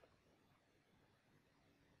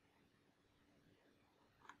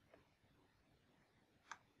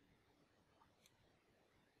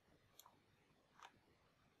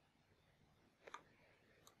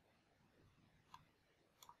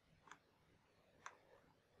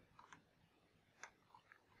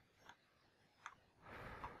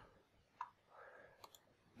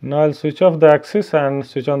 Now I'll switch off the axis and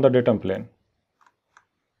switch on the datum plane.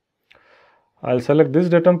 I'll select this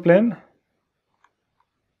datum plane,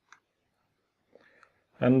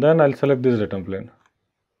 and then I'll select this datum plane.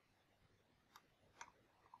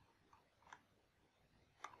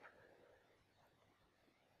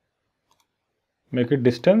 Make it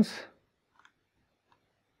distance.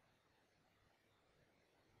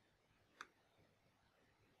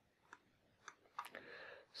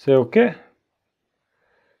 Say OK.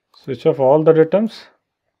 Switch off all the datums,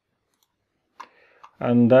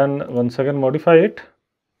 and then once again modify it.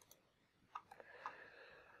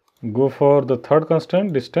 Go for the third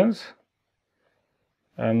constraint, distance,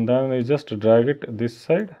 and then you just drag it this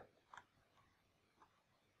side.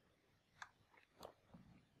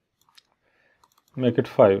 Make it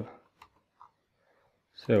 5.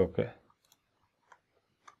 Say OK.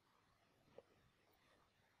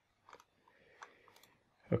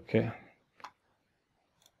 OK.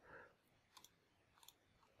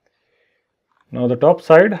 Now the top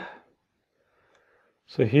side.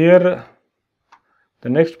 So here the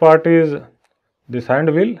next part is this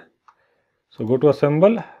hand wheel. So go to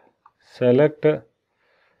assemble, select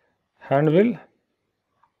hand wheel.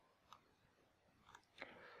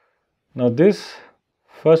 Now this,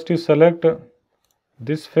 first you select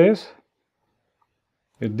this face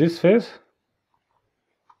with this face,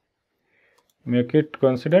 make it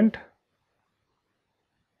coincident,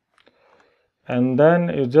 and then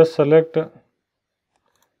you just select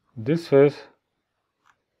this face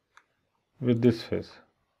with this face.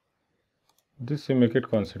 This you make it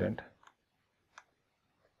coincident.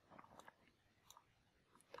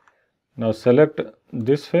 Now select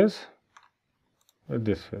this face with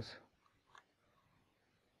this face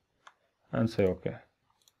and say OK.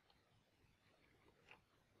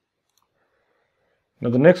 Now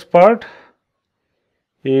the next part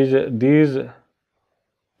is these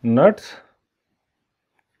nuts.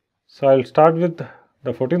 So I'll start with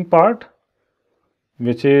the 14th part,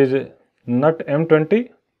 which is nut M20.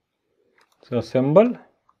 So assemble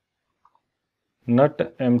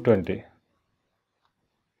nut M20.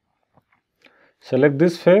 Select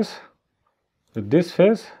this face with this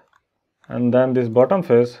face, and then this bottom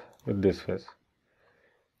face with this face.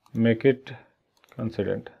 Make it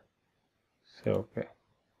coincident. Say OK.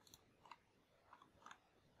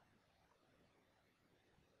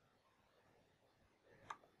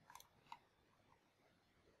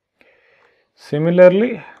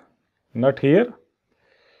 Similarly, nut here.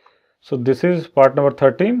 So this is part number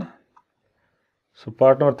 13. So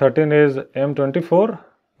part number 13 is M24,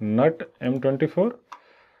 nut M24.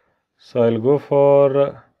 So I'll go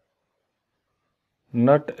for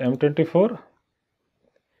nut M24.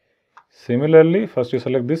 Similarly, first you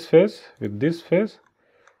select this face with this face,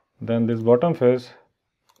 then this bottom face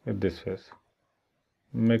with this face.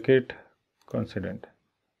 make it coincident,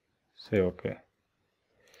 say OK.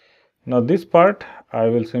 Now this part I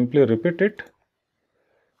will simply repeat it.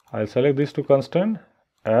 I'll select these two constraints,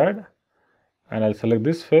 add, and I'll select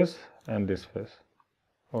this face and this face.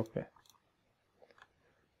 OK.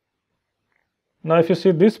 Now if you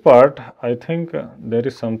see this part, I think there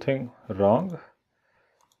is something wrong.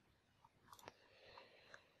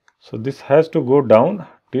 So this has to go down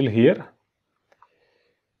till here,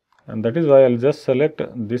 and that is why I'll just select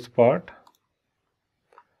this part.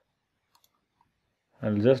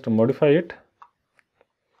 I'll just modify it.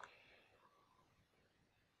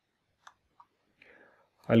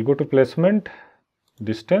 I'll go to placement,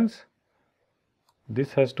 distance.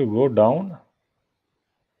 This has to go down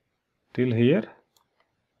till here.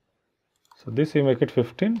 So this you make it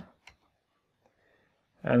 15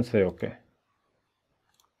 and say OK.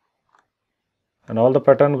 And all the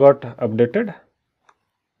pattern got updated.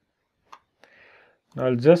 Now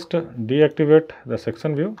I'll just deactivate the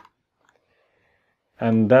section view,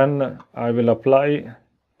 and then I will apply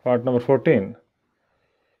part number 14,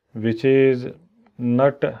 which is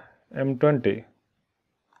nut M20.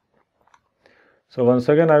 So once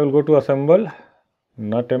again I will go to assemble,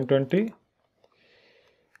 nut M20,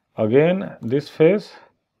 again this face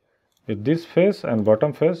with this face and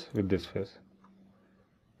bottom face with this face,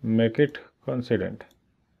 make it coincident.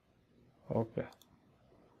 OK.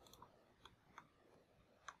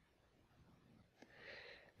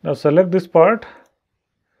 Now select this part,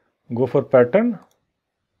 go for pattern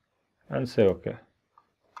and say OK.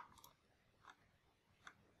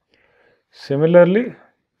 Similarly,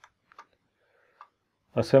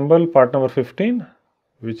 assemble part number 15,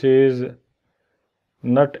 which is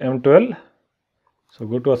nut M12. So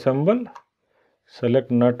go to assemble, select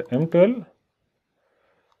nut M12,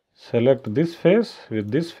 select this face with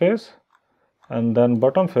this face and then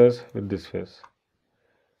bottom face with this face,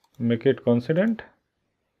 make it coincident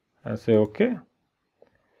and say OK.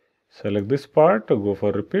 Select this part, go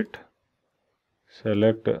for repeat,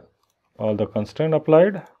 select all the constraint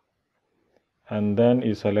applied, and then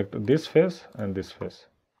you select this face and this face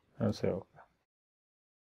and say OK.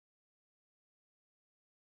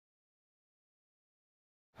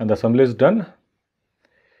 And the assembly is done.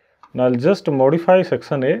 Now I'll just modify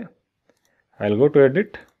section A. I'll go to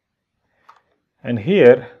edit, and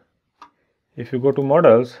here if you go to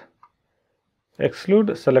models,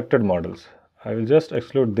 exclude selected models. I will just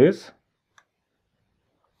exclude this,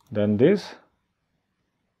 then this,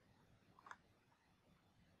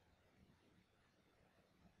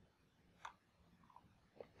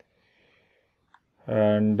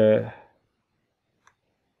 and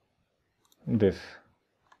this.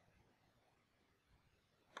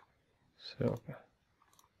 So OK.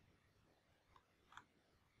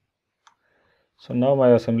 So now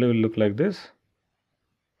my assembly will look like this.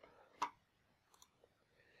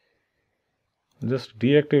 Just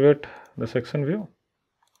deactivate the section view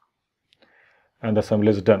and the assembly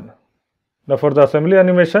is done. Now for the assembly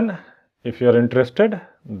animation, if you are interested,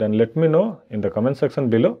 then let me know in the comment section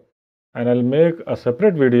below, and I'll make a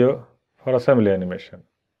separate video for assembly animation.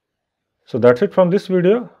 So that's it from this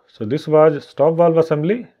video. So this was stop valve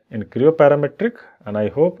assembly in Creo Parametric, and I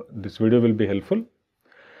hope this video will be helpful.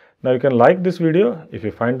 Now you can like this video if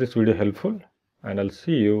you find this video helpful, and I'll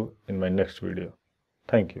see you in my next video.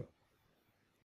 Thank you.